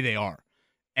NFL. Maybe they are.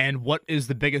 And what is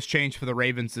the biggest change for the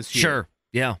Ravens this year? Sure,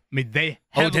 yeah. I mean, they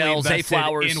heavily invested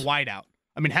in wideout.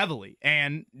 I mean, heavily.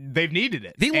 And they've needed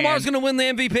it. Think Lamar's going to win the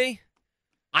MVP?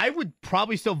 I would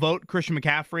probably still vote Christian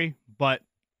McCaffrey, but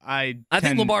I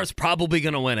think Lamar's probably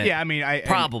going to win it. Yeah, I mean,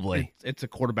 probably. It's a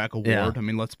quarterback award. Yeah. I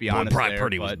mean, let's be honest. Brock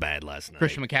Purdy was bad last night.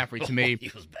 Christian McCaffrey, to me,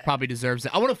 probably deserves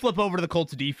it. I want to flip over to the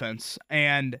Colts defense.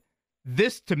 And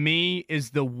this, to me,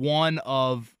 is the one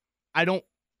of,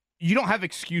 you don't have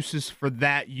excuses for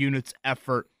that unit's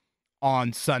effort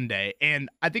on Sunday. And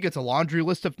I think it's a laundry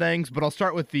list of things, but I'll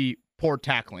start with the poor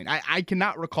tackling. I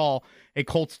cannot recall a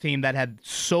Colts team that had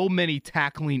so many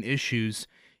tackling issues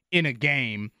in a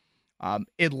game.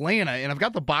 Atlanta, and I've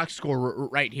got the box score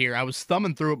right here. I was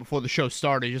thumbing through it before the show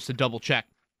started just to double check.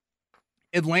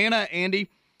 Atlanta, Andy,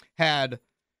 had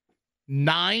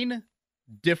 9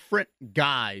 different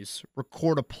guys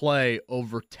record a play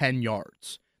over 10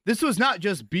 yards. This was not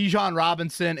just Bijan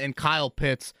Robinson and Kyle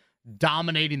Pitts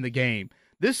dominating the game.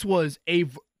 This was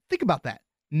think about that.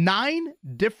 9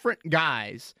 different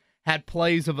guys had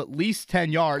plays of at least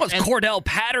 10 yards. Well, it's Cordell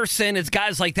Patterson. It's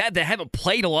guys like that haven't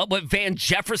played a lot. But Van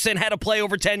Jefferson had a play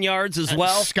over 10 yards as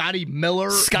well. Scotty Miller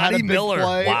had a big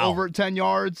play over 10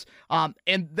 yards.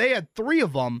 And they had 3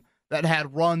 of them that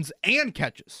had runs and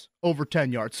catches over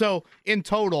 10 yards. So in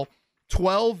total,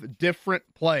 12 different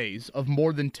plays of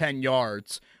more than 10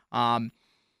 yards.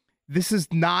 This is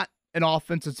not an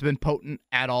offense that's been potent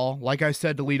at all. Like I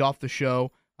said to lead off the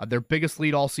show, their biggest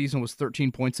lead all season was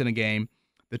 13 points in a game.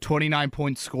 The 29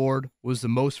 points scored was the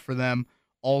most for them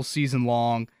all season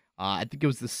long. I think it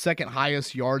was the second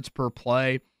highest yards per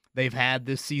play they've had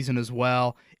this season as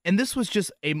well. And this was just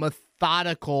a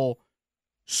methodical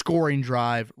scoring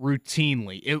drive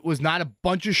routinely. It was not a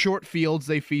bunch of short fields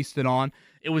they feasted on.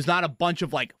 It was not a bunch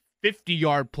of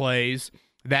 50-yard plays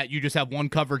that you just have one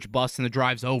coverage bust and the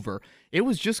drive's over. It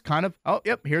was just kind of,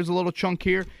 here's a little chunk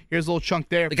here, here's a little chunk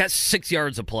there. They got 6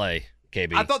 yards of play,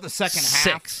 KB. I thought the second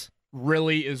half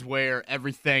really is where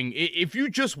everything, if you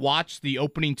just watch the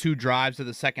opening 2 drives of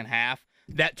the second half,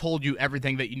 that told you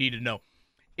everything that you need to know.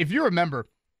 If you remember,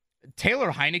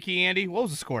 Taylor Heineke, Andy, what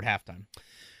was the score at halftime?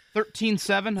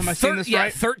 13-7? Am I saying this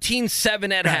right?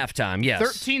 13-7 at halftime, yes.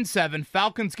 13-7.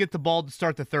 Falcons get the ball to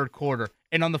start the third quarter.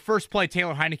 And on the first play,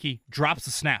 Taylor Heineke drops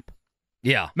the snap.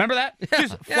 Yeah. Remember that?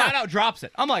 Just flat out drops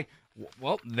it. I'm like,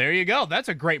 well, there you go. That's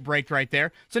a great break right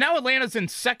there. So now Atlanta's in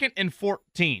 2nd and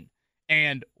 14.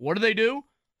 And what do?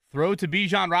 Throw to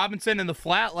Bijan Robinson in the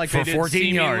flat like they did 14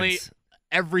 seemingly yards.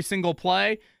 Every single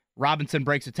play. Robinson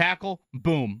breaks a tackle.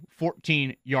 Boom.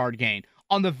 14-yard gain.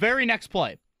 On the very next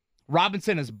play,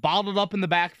 Robinson is bottled up in the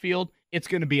backfield. It's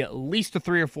going to be at least a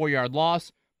 3 or 4 yard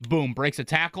loss. Boom, breaks a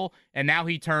tackle, and now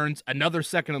he turns another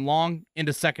 2nd and long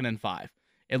into 2nd and 5.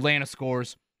 Atlanta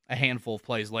scores a handful of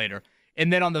plays later.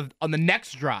 And then on the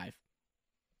next drive,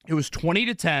 it was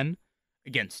 20-10.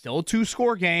 Again, still a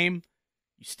 2-score game.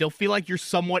 You still feel like you're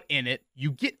somewhat in it.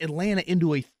 You get Atlanta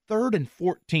into a 3rd and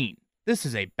 14. This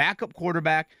is a backup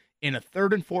quarterback in a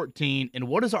 3rd and 14. And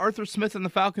what does Arthur Smith and the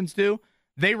Falcons do?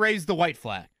 They raise the white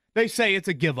flag. They say it's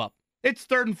a give up. It's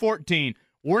 3rd and 14.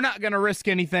 We're not going to risk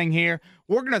anything here.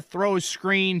 We're going to throw a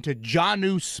screen to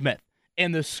Jonnu Smith.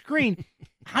 And the screen,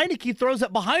 Heineke throws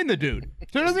it behind the dude.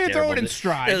 So he doesn't even throw it in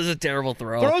stride. It was a terrible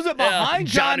throw. Throws it behind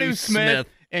Jonnu Smith.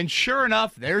 And sure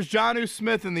enough, there's Jonnu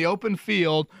Smith in the open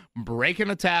field,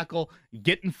 breaking a tackle,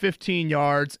 getting 15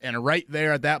 yards. And right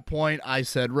there at that point, I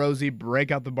said, Rosie, break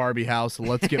out the Barbie house.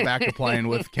 Let's get back to playing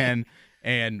with Ken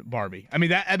and Barbie. I mean,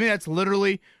 that's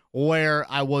literally where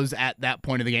I was at that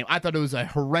point of the game. I thought it was a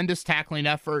horrendous tackling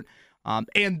effort.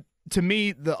 And to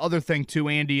me, the other thing too,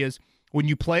 Andy, is when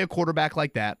you play a quarterback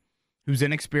like that, who's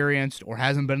inexperienced or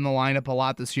hasn't been in the lineup a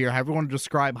lot this year, however you want to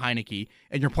describe Heineke,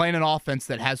 and you're playing an offense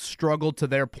that has struggled to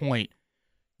their point,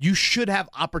 you should have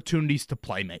opportunities to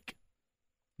play make.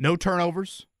 No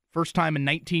turnovers. First time in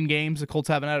 19 games the Colts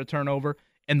haven't had a turnover.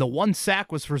 And the 1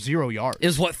 sack was for 0 yards.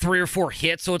 Is what, 3 or 4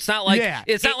 hits? So it's not like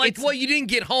well, you didn't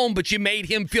get home, but you made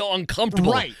him feel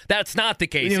uncomfortable. Right. That's not the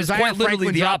case. It's quite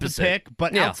literally the opposite. Pick,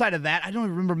 but outside of that, I don't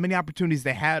remember many opportunities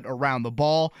they had around the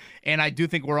ball. And I do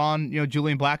think we're on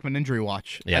Julian Blackmon injury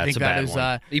watch. Yeah, I think it's a bad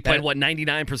one. He played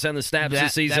 99% of the snaps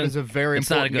this season. That is a very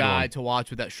important guy to watch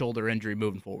with that shoulder injury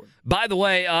moving forward. By the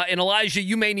way, and Elijah,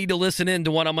 you may need to listen in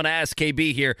to what I'm going to ask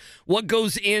KB here. What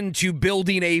goes into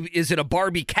building is it a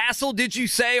Barbie castle, did you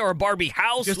say, or a Barbie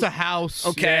house? Just a house.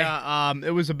 Okay. Yeah, it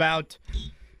was about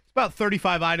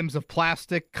 35 items of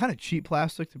plastic, kind of cheap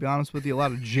plastic, to be honest with you. A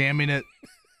lot of jamming it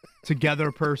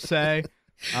together, per se.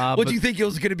 What do you think? It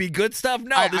was going to be good stuff?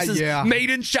 No, this is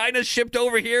made in China, shipped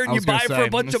over here, and you buy it for a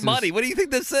bunch of money. What do you think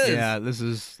this is? Yeah, this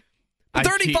is...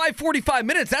 45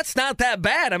 minutes, that's not that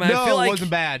bad. I mean, no, I feel like it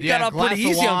wasn't bad. You got off pretty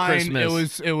easy on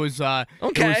Christmas. It was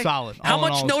solid. How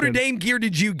much Notre Dame gear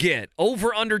did you get?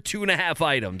 Over, under 2.5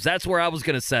 items. That's where I was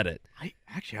going to set it. I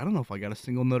don't know if I got a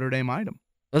single Notre Dame item.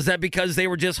 Was that because they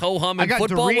were just ho-humming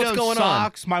football? Doritos What's going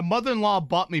socks. On? My mother-in-law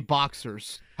bought me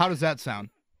boxers. How does that sound?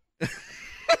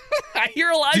 I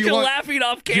hear Elijah laughing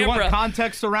off camera. Do you want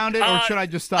context around it, or should I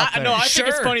just stop there? No, I think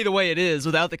it's funny the way it is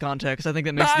without the context. I think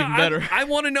that makes it even better. I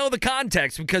want to know the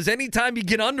context, because anytime you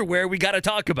get underwear, we got to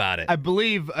talk about it. I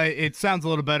believe it sounds a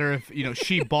little better if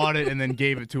she bought it and then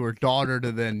gave it to her daughter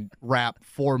to then wrap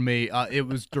for me. It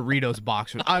was Doritos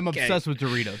boxers. I'm obsessed with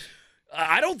Doritos.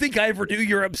 I don't think I ever knew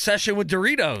your obsession with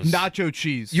Doritos. Nacho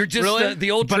cheese. You're just really?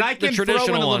 the old, but I can the traditional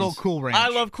throw in a ones. little Cool Ranch. I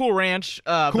love Cool Ranch.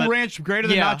 Cool Ranch greater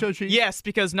than nacho cheese? Yes,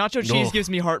 because nacho cheese gives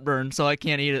me heartburn, so I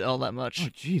can't eat it all that much. Oh,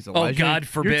 jeez, Oh, Elijah. God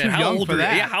forbid. You're too young for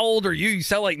that. Yeah, how old are you? You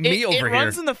sound like me over here. It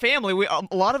runs in the family.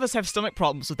 A lot of us have stomach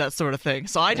problems with that sort of thing,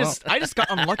 so I just got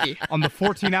unlucky. On the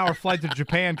 14-hour flight to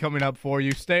Japan coming up for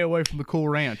you, stay away from the Cool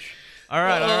Ranch. All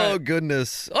right. Oh,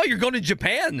 goodness. Oh, you're going to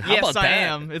Japan. How about that? Yes, I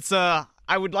am. It's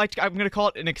I'm going to call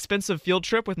it an expensive field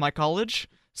trip with my college.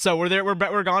 So we're there.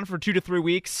 We're gone for 2 to 3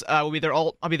 weeks. I'll be there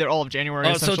all of January.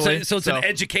 Oh, essentially. so it's an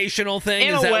educational thing.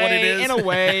 In Is a that way, what it is? in a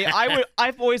way,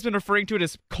 I've always been referring to it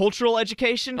as cultural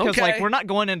education, because we're not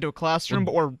going into a classroom,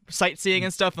 but we're sightseeing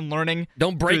and stuff and learning.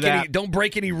 Don't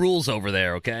break any rules over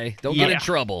there, okay? Don't get in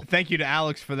trouble. Thank you to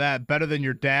Alex for that. Better than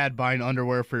your dad buying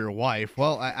underwear for your wife.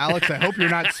 Well, Alex, I hope you're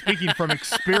not speaking from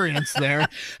experience there.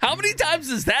 How many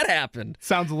times has that happened?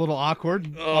 Sounds a little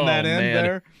awkward on that end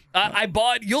there. I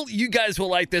bought. You guys will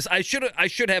like this. I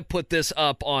should have put this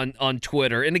up on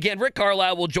Twitter. And again, Rick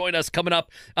Carlisle will join us coming up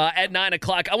at 9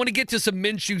 o'clock. I want to get to some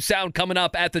Minshew sound coming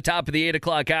up at the top of the 8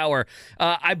 o'clock hour.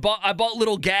 I bought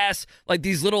little gas, like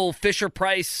these little Fisher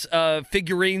Price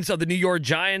figurines of the New York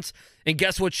Giants, and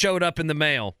guess what showed up in the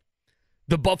mail?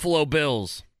 The Buffalo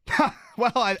Bills.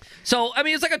 Well, so I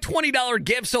mean, it's like a $20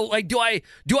 gift. So like, do I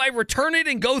return it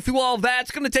and go through all of that?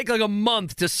 It's going to take like a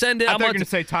month to send it. I thought you were going to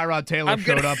say Tyrod Taylor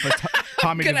showed up, but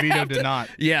Tommy DeVito did not.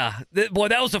 Yeah, boy,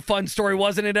 that was a fun story,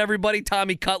 wasn't it? Everybody,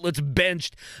 Tommy Cutlet's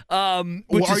benched,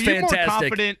 which is fantastic. Are you more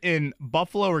confident in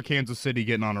Buffalo or Kansas City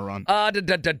getting on a run?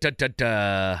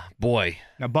 Boy.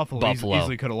 Now Buffalo.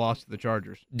 Easily could have lost to the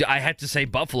Chargers. I had to say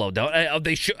Buffalo. Don't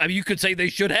they? Should. I mean, you could say they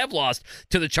should have lost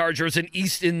to the Chargers. And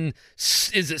Easton,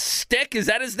 is it Stick? Is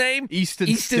that his name?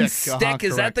 Easton Stick.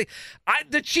 Is that the?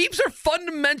 The Chiefs are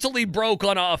fundamentally broke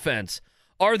on offense.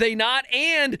 Are they not?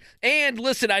 And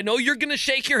listen, I know you're going to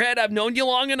shake your head. I've known you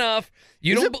long enough.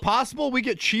 Is it possible we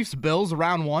get Chiefs Bills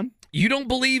round one? You don't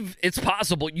believe it's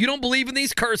possible. You don't believe in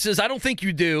these curses. I don't think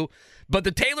you do. But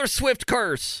the Taylor Swift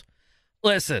curse.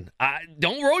 Listen,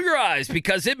 don't roll your eyes,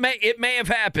 because it may have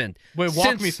happened. Wait,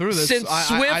 walk me through this. Since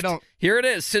Swift, I don't. Here it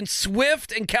is. Since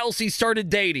Swift and Kelsey started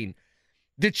dating,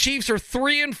 the Chiefs are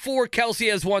 3-4. Kelsey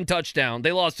has 1 touchdown.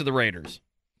 They lost to the Raiders.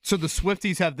 So the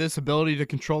Swifties have this ability to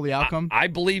control the outcome? I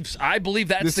believe that's the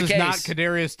case. This is not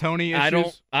Kadarius Toney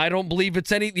issues? I don't believe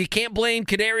it's any. You can't blame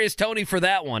Kadarius Toney for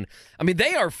that one. I mean,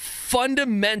 they are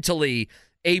fundamentally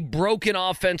a broken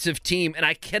offensive team, and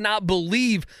I cannot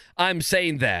believe I'm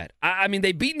saying that. I mean,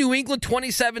 they beat New England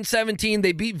 27-17.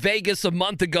 They beat Vegas a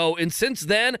month ago, and since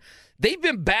then, they've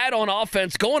been bad on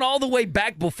offense going all the way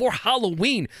back before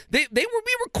Halloween. We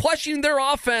were questioning their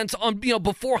offense on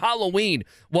before Halloween.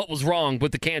 What was wrong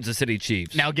with the Kansas City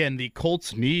Chiefs? Now again, the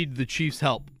Colts need the Chiefs'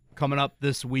 help coming up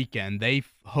this weekend. They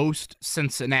host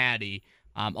Cincinnati.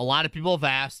 A lot of people have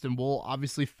asked, and we'll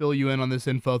obviously fill you in on this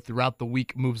info throughout the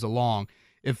week moves along.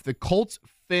 If the Colts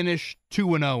finish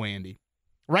 2-0, Andy,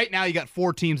 right now you got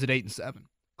 4 teams at 8-7.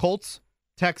 Colts,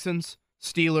 Texans,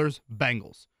 Steelers,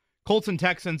 Bengals. Colts and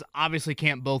Texans obviously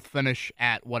can't both finish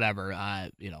at whatever,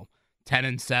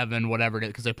 10-7, whatever it is,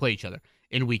 because they play each other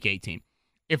in Week 18.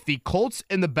 If the Colts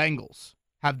and the Bengals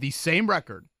have the same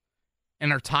record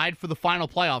and are tied for the final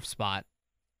playoff spot,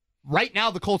 right now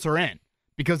the Colts are in,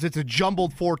 because it's a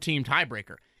jumbled 4-team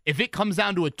tiebreaker. If it comes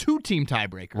down to a 2-team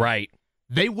tiebreaker, right,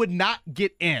 they would not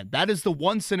get in. That is the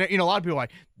one scenario. A lot of people are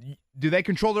like, do they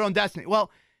control their own destiny? Well,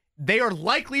 they are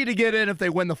likely to get in if they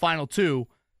win the final 2.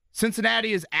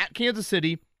 Cincinnati is at Kansas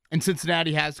City, and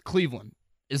Cincinnati has Cleveland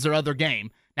is their other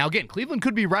game. Now, again, Cleveland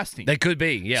could be resting. They could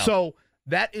be, yeah. So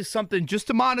that is something just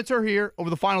to monitor here over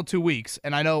the final 2 weeks.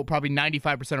 And I know probably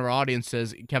 95% of our audience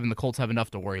says, Kevin, the Colts have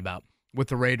enough to worry about with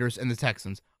the Raiders and the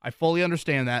Texans. I fully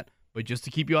understand that, but just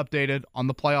to keep you updated on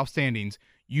the playoff standings,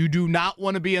 you do not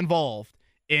want to be involved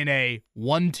in a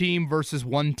 1-team versus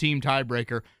 1-team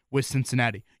tiebreaker with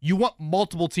Cincinnati. You want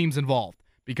multiple teams involved,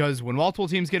 because when multiple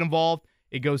teams get involved,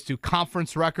 it goes to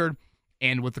conference record,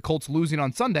 and with the Colts losing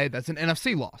on Sunday, that's an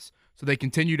NFC loss. So they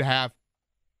continue to have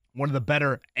one of the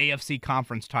better AFC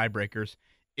conference tiebreakers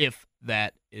if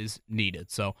that is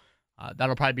needed. So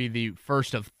that'll probably be the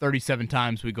first of 37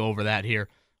 times we go over that here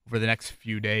over the next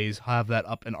few days. I'll have that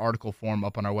up in article form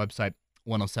up on our website,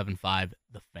 1075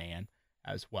 The Fan.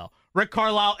 as well. Rick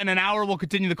Carlisle, in an hour, we'll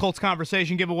continue the Colts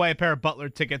conversation, give away a pair of Butler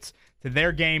tickets to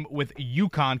their game with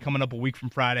UConn coming up a week from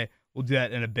Friday. We'll do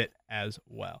that in a bit as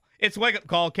well. It's Wake Up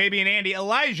Call. KB and Andy.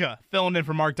 Elijah filling in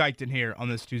for Mark Dykton here on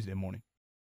this Tuesday morning.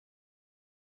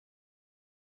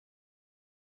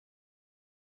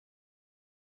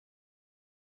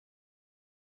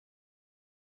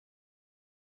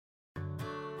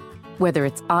 Whether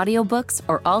it's audiobooks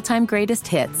or all-time greatest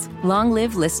hits, long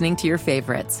live listening to your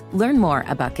favorites. Learn more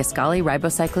about Kisqali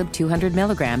Ribociclib 200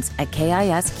 milligrams at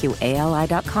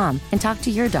KISQALI.com and talk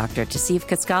to your doctor to see if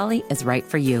Kisqali is right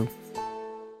for you.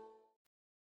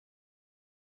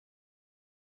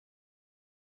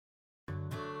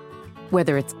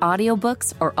 Whether it's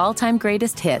audiobooks or all-time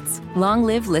greatest hits, long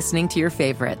live listening to your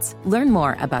favorites. Learn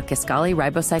more about Kisqali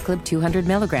Ribociclib 200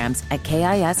 milligrams at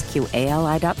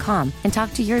KISQALI.com and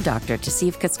talk to your doctor to see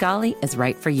if Kisqali is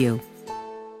right for you.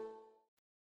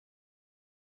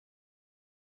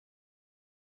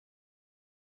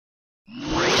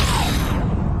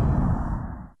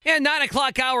 And 9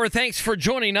 o'clock hour, thanks for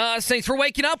joining us. Thanks for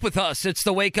waking up with us. It's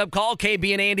the Wake Up Call.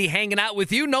 KB and Andy hanging out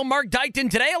with you. No Mark Dykton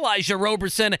today. Elijah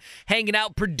Roberson hanging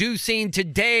out, producing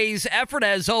today's effort,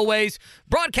 as always.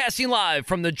 Broadcasting live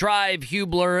from the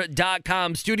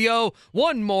DriveHubler.com studio.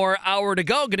 One more hour to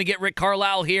go. Going to get Rick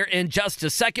Carlisle here in just a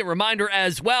second. Reminder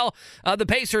as well, the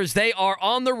Pacers, they are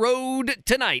on the road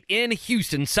tonight in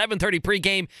Houston. 7:30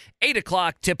 pregame, 8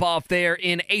 o'clock tip-off there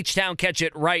in H-Town. Catch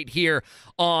it right here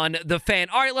on The Fan.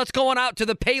 All right, let's go on out to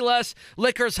the Payless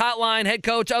Liquors Hotline. Head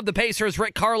coach of the Pacers,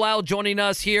 Rick Carlisle, joining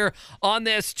us here on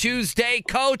this Tuesday.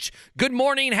 Coach, good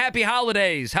morning. Happy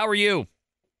holidays. How are you?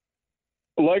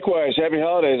 Likewise. Happy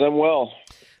holidays. I'm well.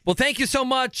 Well, thank you so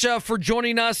much for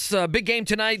joining us. Big game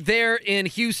tonight there in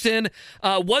Houston.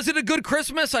 Was it a good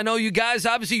Christmas? I know you guys,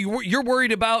 obviously, you're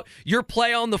worried about your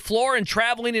play on the floor and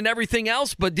traveling and everything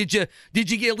else, but did you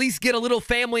at least get a little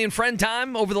family and friend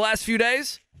time over the last few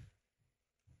days?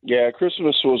 Yeah,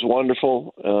 Christmas was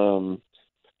wonderful.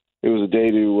 It was a day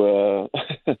to,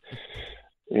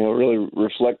 really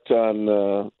reflect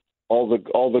on all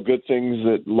the good things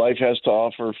that life has to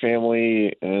offer,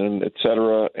 family and et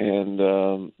cetera,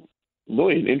 and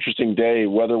really an interesting day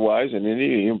weather-wise in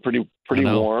Indy, pretty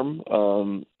warm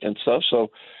and stuff. So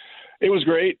it was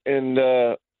great, and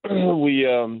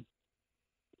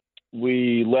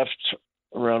we left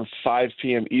around 5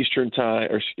 p.m. Eastern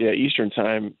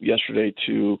time yesterday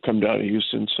to come down to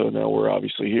Houston. So now we're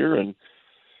obviously here, and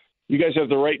you guys have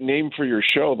the right name for your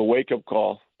show, the Wake Up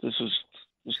Call. This is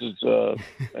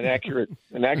an accurate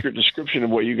description of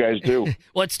what you guys do.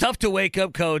 Well, it's tough to wake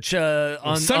up, Coach,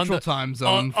 on Central time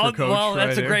zone for Coach. Well,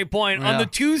 that's right a great point. Yeah. On the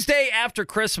Tuesday after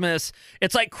Christmas,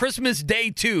 it's like Christmas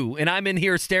Day 2, and I'm in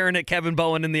here staring at Kevin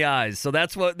Bowen in the eyes. So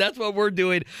that's what we're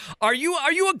doing. Are you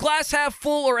a glass half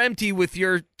full or empty with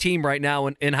your team right now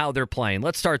and how they're playing?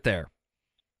 Let's start there.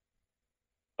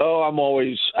 Oh,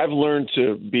 I've learned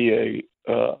to be a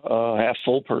half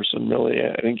full person. Really,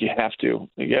 I think you have to.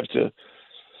 You have to.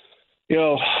 I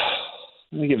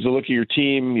think you have to look at your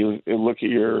team. You look at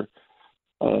your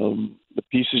the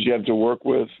pieces you have to work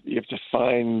with. You have to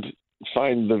find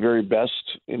the very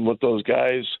best in what those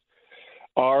guys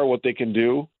are, what they can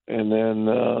do, and then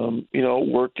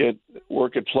work at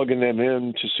plugging them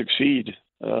in to succeed.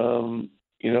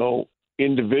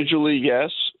 Individually,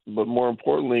 yes, but more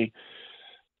importantly,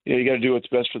 you got to do what's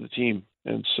best for the team.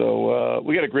 And so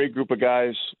we got a great group of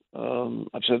guys.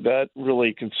 I've said that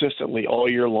really consistently all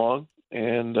year long.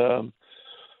 And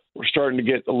we're starting to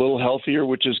get a little healthier,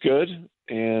 which is good.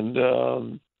 And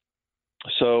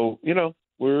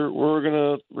we're going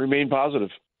to remain positive.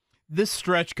 This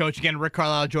stretch, Coach, again, Rick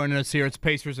Carlisle joining us here. It's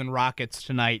Pacers and Rockets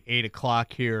tonight, 8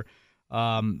 o'clock here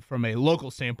from a local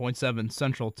standpoint, 7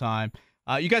 Central Time.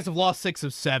 You guys have lost 6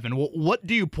 of 7. What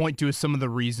do you point to as some of the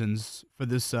reasons for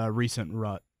this recent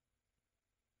rut?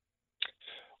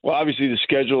 Well, obviously the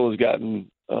schedule has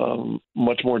gotten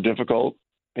much more difficult,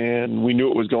 and we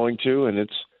knew it was going to, and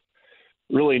it's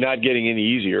really not getting any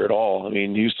easier at all. I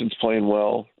mean, Houston's playing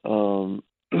well.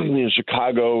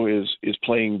 Chicago is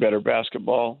playing better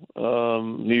basketball.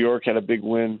 New York had a big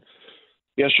win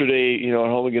yesterday, at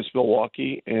home against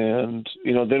Milwaukee, and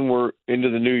then we're into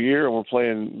the new year and we're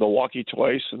playing Milwaukee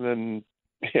twice, and then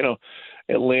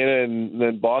Atlanta and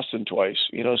then Boston twice.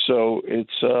 So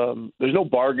it's there's no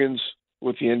bargains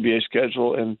with the NBA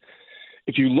schedule, and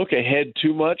if you look ahead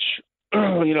too much,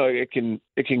 it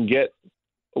can get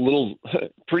a little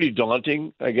pretty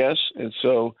daunting, I guess. And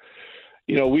so,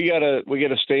 we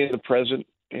gotta stay in the present,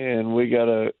 and we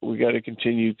gotta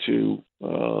continue to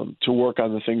work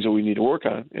on the things that we need to work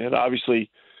on. And obviously,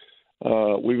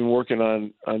 we've been working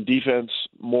on defense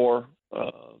more,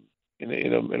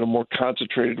 in a more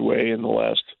concentrated way in the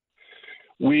last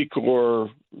week or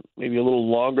maybe a little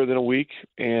longer than a week,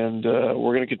 and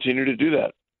we're going to continue to do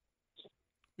that.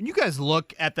 When you guys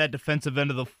look at that defensive end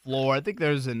of the floor, I think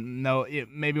there's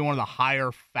maybe one of the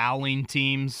higher fouling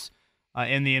teams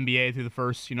in the NBA through the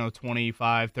first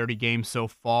 25, 30 games so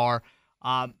far.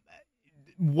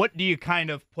 What do you kind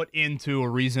of put into a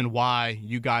reason why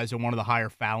you guys are one of the higher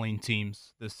fouling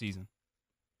teams this season?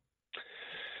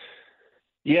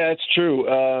 Yeah, it's true.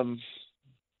 I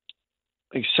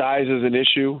think size is an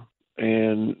issue,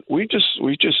 and we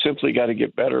just simply got to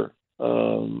get better.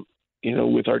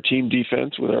 With our team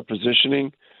defense, with our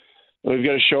positioning, we've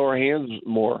got to show our hands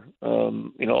more. A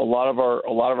lot of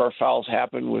our fouls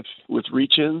happen with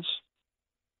reach-ins,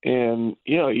 and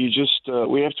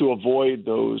we have to avoid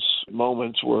those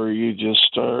moments where you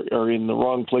just are in the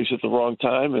wrong place at the wrong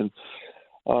time, and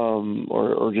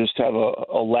or just have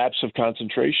a lapse of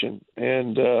concentration.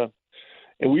 And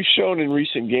we've shown in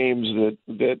recent games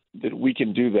that we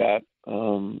can do that.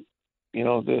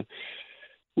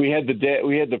 We had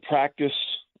the practice.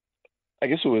 I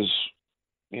guess it was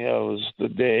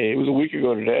a week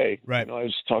ago today. Right. I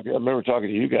remember talking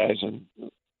to you guys and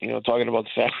talking about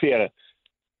the fact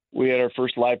we had our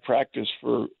first live practice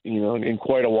for in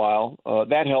quite a while.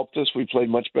 That helped us. We played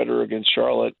much better against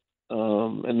Charlotte,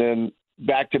 and then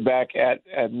back to back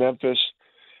at Memphis.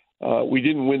 We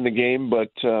didn't win the game,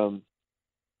 but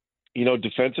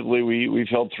defensively we've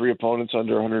held 3 opponents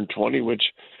under 120, which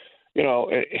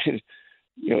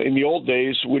in the old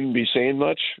days wouldn't be saying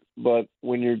much, but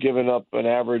when you're giving up an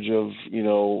average of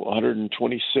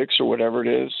 126 or whatever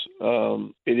it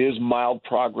is mild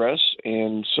progress,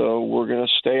 and so we're going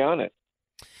to stay on it.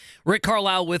 Rick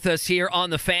Carlisle with us here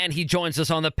on The Fan. He joins us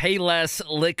on the Payless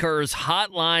Liquors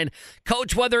hotline.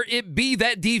 Coach, whether it be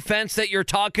that defense that you're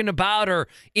talking about or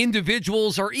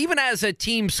individuals or even as a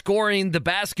team scoring the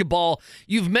basketball,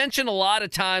 you've mentioned a lot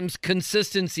of times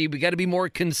consistency. We got to be more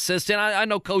consistent. I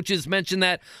know coaches mention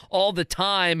that all the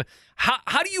time.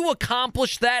 How do you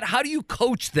accomplish that? How do you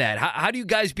coach that? How do you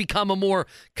guys become a more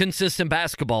consistent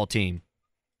basketball team?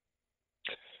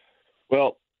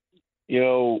 Well,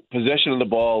 possession of the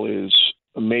ball is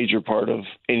a major part of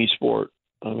any sport.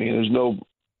 I mean, there's no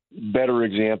better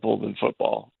example than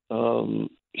football.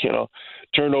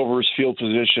 Turnovers, field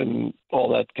position, all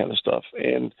that kind of stuff.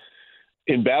 And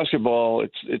in basketball,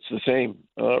 it's the same.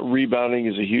 Rebounding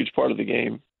is a huge part of the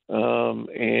game.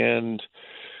 And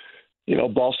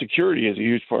ball security is a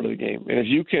huge part of the game. And if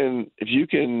you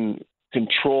can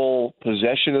control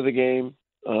possession of the game,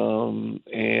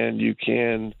 and you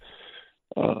can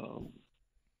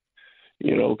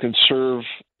conserve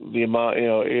the amount,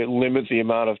 limit the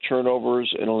amount of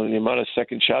turnovers and the amount of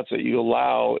second shots that you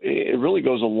allow, it really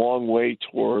goes a long way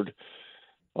toward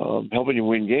helping you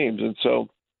win games. And so,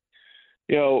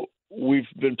 we've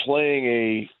been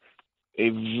playing a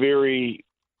very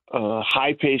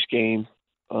high-paced game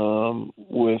and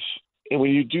when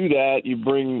you do that, you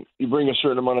bring a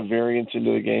certain amount of variance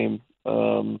into the game.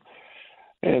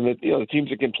 And the teams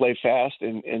that can play fast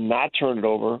and not turn it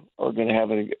over are going to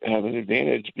have an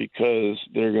advantage because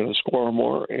they're going to score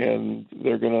more and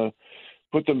they're going to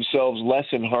put themselves less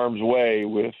in harm's way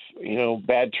with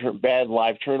bad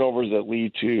live turnovers that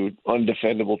lead to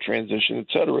undefendable transition, et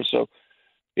cetera. So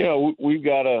we've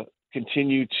got to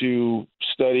continue to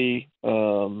study,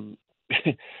 care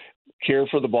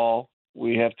for the ball.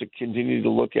 We have to continue to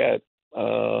look at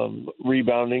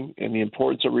rebounding and the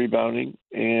importance of rebounding.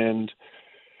 And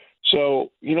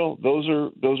so, those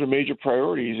are major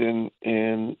priorities,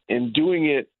 and doing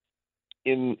it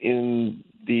in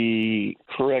the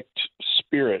correct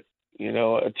spirit.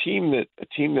 A team that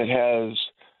has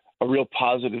a real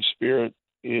positive spirit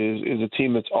is a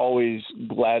team that's always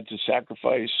glad to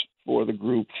sacrifice for the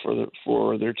group,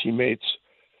 for their teammates,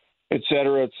 et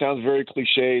cetera. It sounds very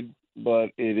cliched, but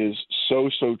it is so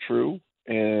true.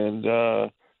 And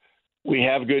we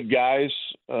have good guys.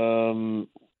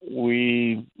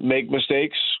 We make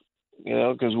mistakes,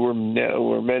 because we're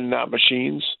men, not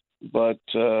machines. But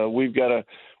we've got to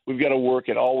work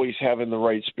at always having the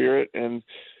right spirit. And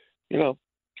on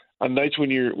nights when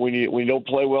you don't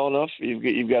play well enough,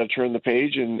 you've got to turn the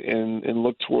page and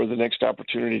look toward the next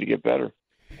opportunity to get better.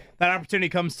 That opportunity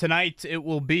comes tonight. It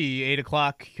will be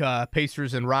 8:00,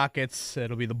 Pacers and Rockets.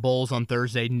 It'll be the Bulls on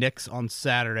Thursday, Knicks on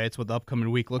Saturday. It's what the upcoming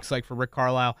week looks like for Rick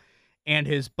Carlisle and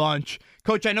his bunch.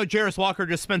 Coach, I know Jarris Walker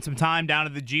just spent some time down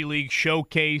at the G League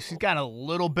Showcase. He's got a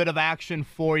little bit of action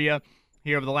for you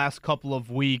here over the last couple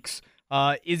of weeks.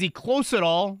 Is he close at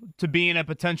all to being a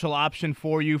potential option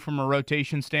for you from a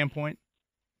rotation standpoint?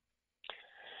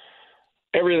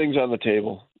 Everything's on the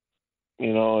table.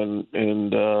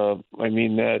 and I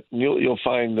mean that you'll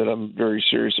find that I'm very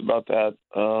serious about that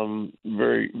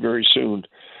very, very soon.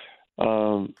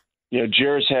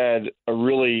 Jairus had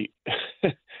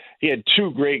he had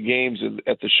two great games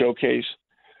at the showcase.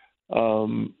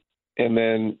 And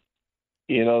then,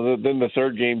 then the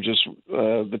third game, just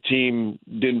the team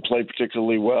didn't play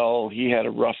particularly well. He had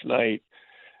a rough night.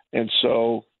 And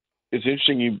so it's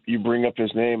interesting you bring up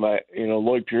his name.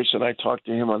 Lloyd Pearson, I talked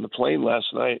to him on the plane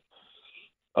last night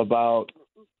about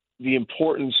the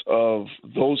importance of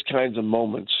those kinds of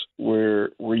moments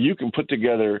where you can put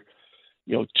together,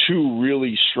 two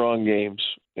really strong games.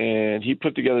 And he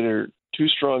put together two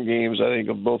strong games, I think,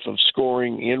 of both of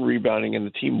scoring and rebounding, and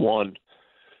the team won.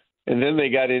 And then they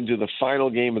got into the final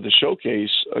game of the showcase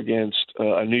against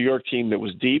a New York team that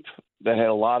was deep, that had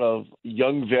a lot of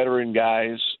young veteran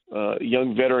guys,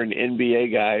 young veteran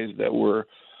NBA guys that were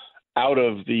out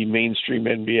of the mainstream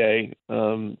NBA.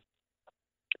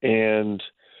 And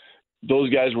those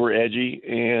guys were edgy,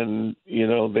 and,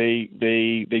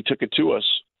 they took it to us.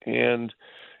 And,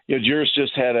 Jairus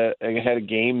just had a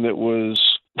game that was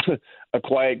a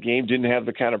quiet game, didn't have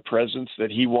the kind of presence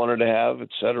that he wanted to have, et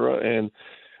cetera. And,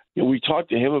 we talked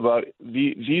to him about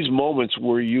these moments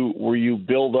where you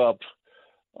build up,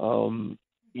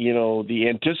 the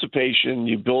anticipation,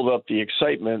 you build up the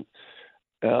excitement.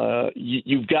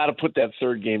 You've got to put that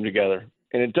third game together.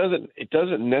 And it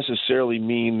doesn't necessarily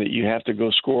mean that you have to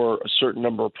go score a certain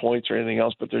number of points or anything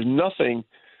else, but there's nothing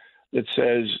that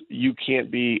says you can't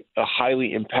be a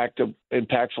highly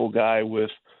impactful guy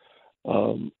with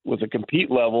a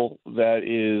compete level that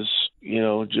is,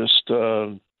 just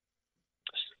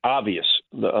obvious.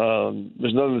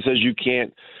 There's nothing that says you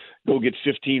can't go get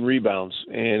 15 rebounds.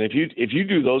 And if you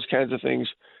do those kinds of things,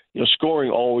 scoring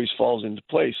always falls into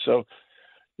place. So,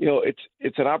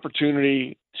 it's an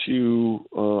opportunity to,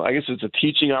 I guess it's a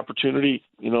teaching opportunity,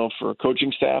 for a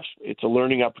coaching staff. It's a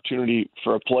learning opportunity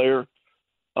for a player.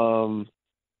 And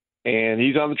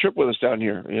he's on the trip with us down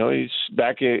here. He's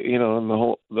back at, in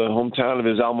the hometown of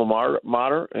his alma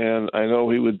mater. And I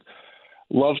know he would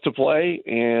love to play.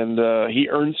 And he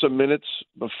earned some minutes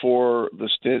before the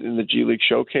stint in the G League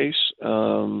Showcase.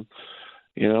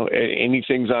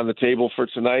 Anything's on the table for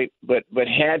tonight. But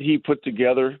had he put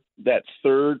together that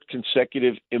third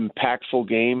consecutive impactful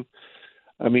game,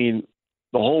 I mean,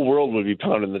 the whole world would be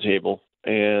pounding the table.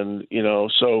 And,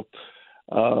 so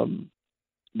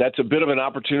that's a bit of an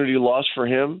opportunity loss for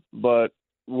him, but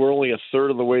we're only a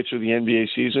third of the way through the NBA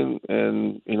season.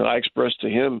 And, I expressed to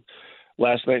him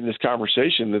last night in this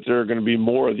conversation that there are going to be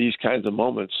more of these kinds of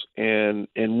moments. And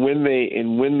when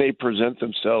they present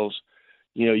themselves,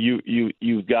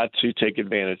 you've got to take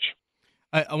advantage.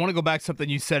 I want to go back to something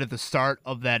you said at the start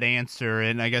of that answer,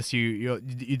 and I guess you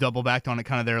double backed on it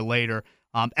kind of there later.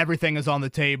 Everything is on the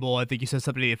table. I think you said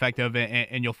something to the effect of,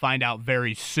 and you'll find out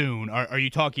very soon. Are you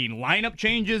talking lineup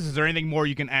changes? Is there anything more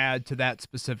you can add to that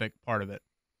specific part of it?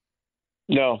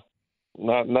 No,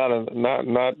 not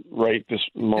right this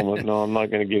moment. No, I'm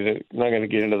not going to get it. Not going to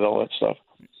get into all that stuff.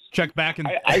 Check back and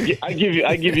I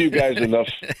give you guys enough.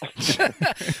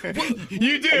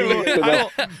 You do.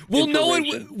 We'll know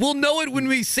it. We'll know it when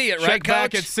we see it, right, Check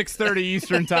back Coach? at 6:30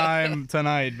 Eastern time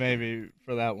tonight, maybe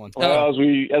for that one. As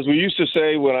we used to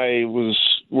say when I was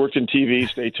working TV,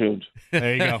 stay tuned.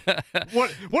 There you go.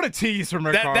 What a tease from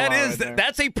Rick Carlisle.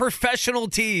 That's a professional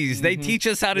tease. Mm-hmm. They teach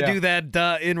us how to do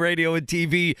that in radio and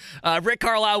TV. Rick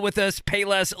Carlisle with us,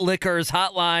 Payless Liquors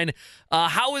Hotline.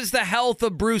 How is the health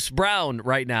of Bruce Brown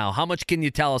right now? How much can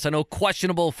you tell us? I know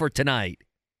questionable for tonight.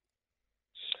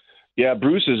 Yeah,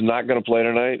 Bruce is not going to play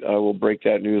tonight. I will break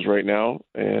that news right now,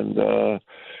 and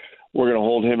we're going to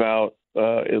hold him out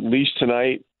at least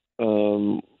tonight.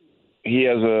 He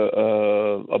has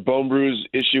a bone bruise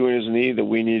issue in his knee that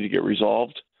we need to get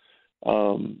resolved.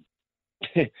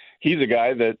 He's a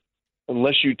guy that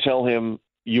unless you tell him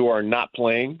you are not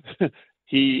playing,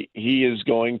 he is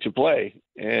going to play.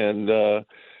 And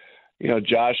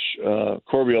Josh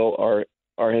Corbeil,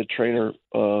 our head trainer,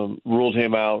 ruled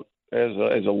him out as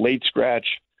a late scratch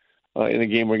in the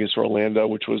game against Orlando,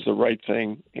 which was the right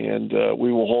thing. And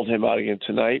we will hold him out again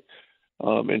tonight.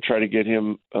 And try to get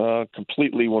him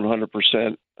completely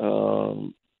 100%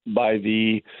 by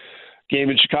the game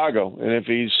in Chicago. And if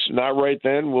he's not right,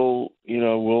 then we'll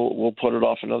put it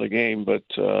off another game. But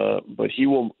he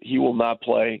will not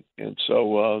play, and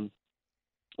so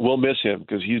we'll miss him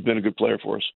because he's been a good player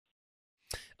for us.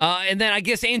 And then I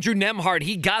guess Andrew Nembhard,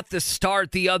 he got the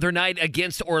start the other night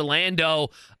against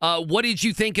Orlando. What did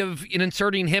you think of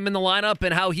inserting him in the lineup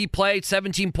and how he played?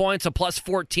 17 points, a plus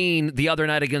 14 the other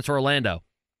night against Orlando.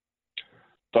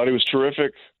 Thought he was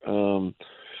terrific.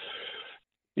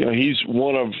 he's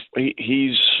one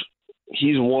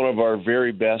of our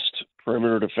very best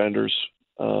perimeter defenders.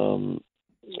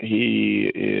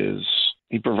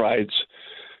 He provides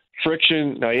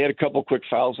friction. Now, he had a couple quick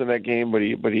fouls in that game, but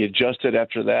he adjusted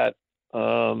after that,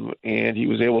 and he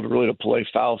was able to really play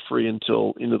foul free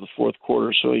until into the fourth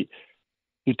quarter. So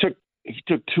he took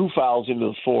 2 fouls into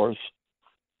the fourth,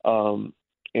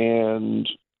 and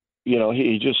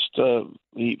he just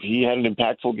he had an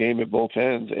impactful game at both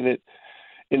ends, and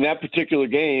in that particular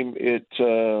game it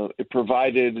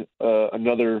provided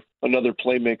another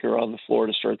playmaker on the floor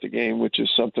to start the game, which is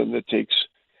something that takes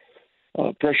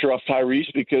pressure off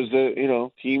Tyrese, because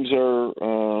teams are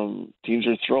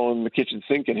throwing the kitchen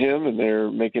sink at him, and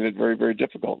they're making it very, very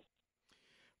difficult.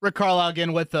 Rick Carlisle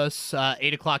again with us.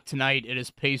 8 o'clock tonight. It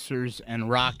is Pacers and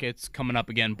Rockets. Coming up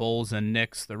again, Bulls and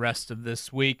Knicks the rest of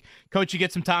this week. Coach, you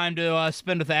get some time to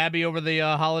spend with Abby over the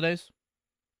holidays?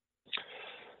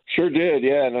 Sure did,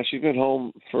 yeah. Now, she's been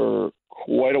home for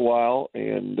quite a while,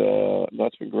 and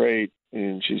that's been great.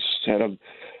 And she's had an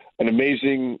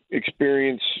amazing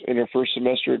experience in her first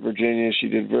semester at Virginia. She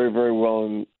did very, very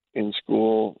well in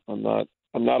school. I'm not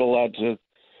allowed to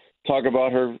talk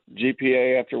about her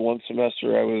GPA after one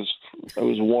semester. I was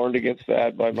warned against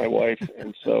that by my wife,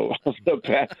 and so I'm going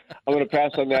to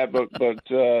pass on that. But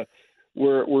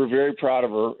we're very proud of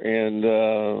her, and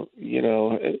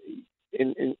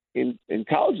in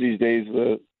college these days,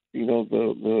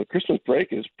 the Christmas break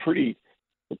is a pretty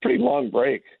long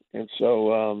break, and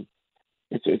so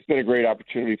it's been a great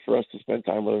opportunity for us to spend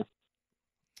time with her.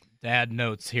 Dad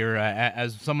notes here,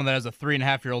 as someone that has a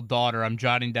 3.5-year-old daughter, I'm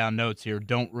jotting down notes here.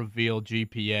 Don't reveal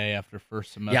GPA after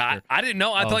first semester. Yeah, I didn't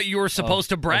know. I thought you were supposed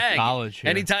to brag. College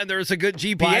here. Anytime there was a good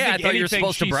GPA, Well, I thought you were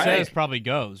supposed to brag. Says probably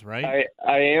goes, right?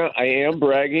 I am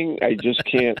bragging. I just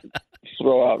can't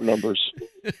throw out numbers.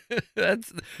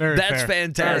 That's fair.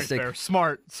 fantastic. Very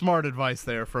fair. Smart advice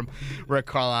there from Rick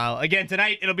Carlisle. Again,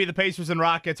 tonight it'll be the Pacers and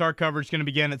Rockets. Our coverage is going to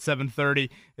begin at 7:30.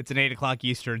 It's an 8 o'clock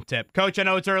Eastern tip. Coach, I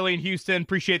know it's early in Houston.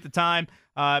 Appreciate the time.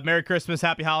 Merry Christmas,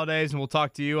 Happy Holidays, and we'll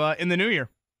talk to you in the new year.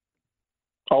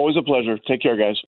 Always a pleasure. Take care, guys.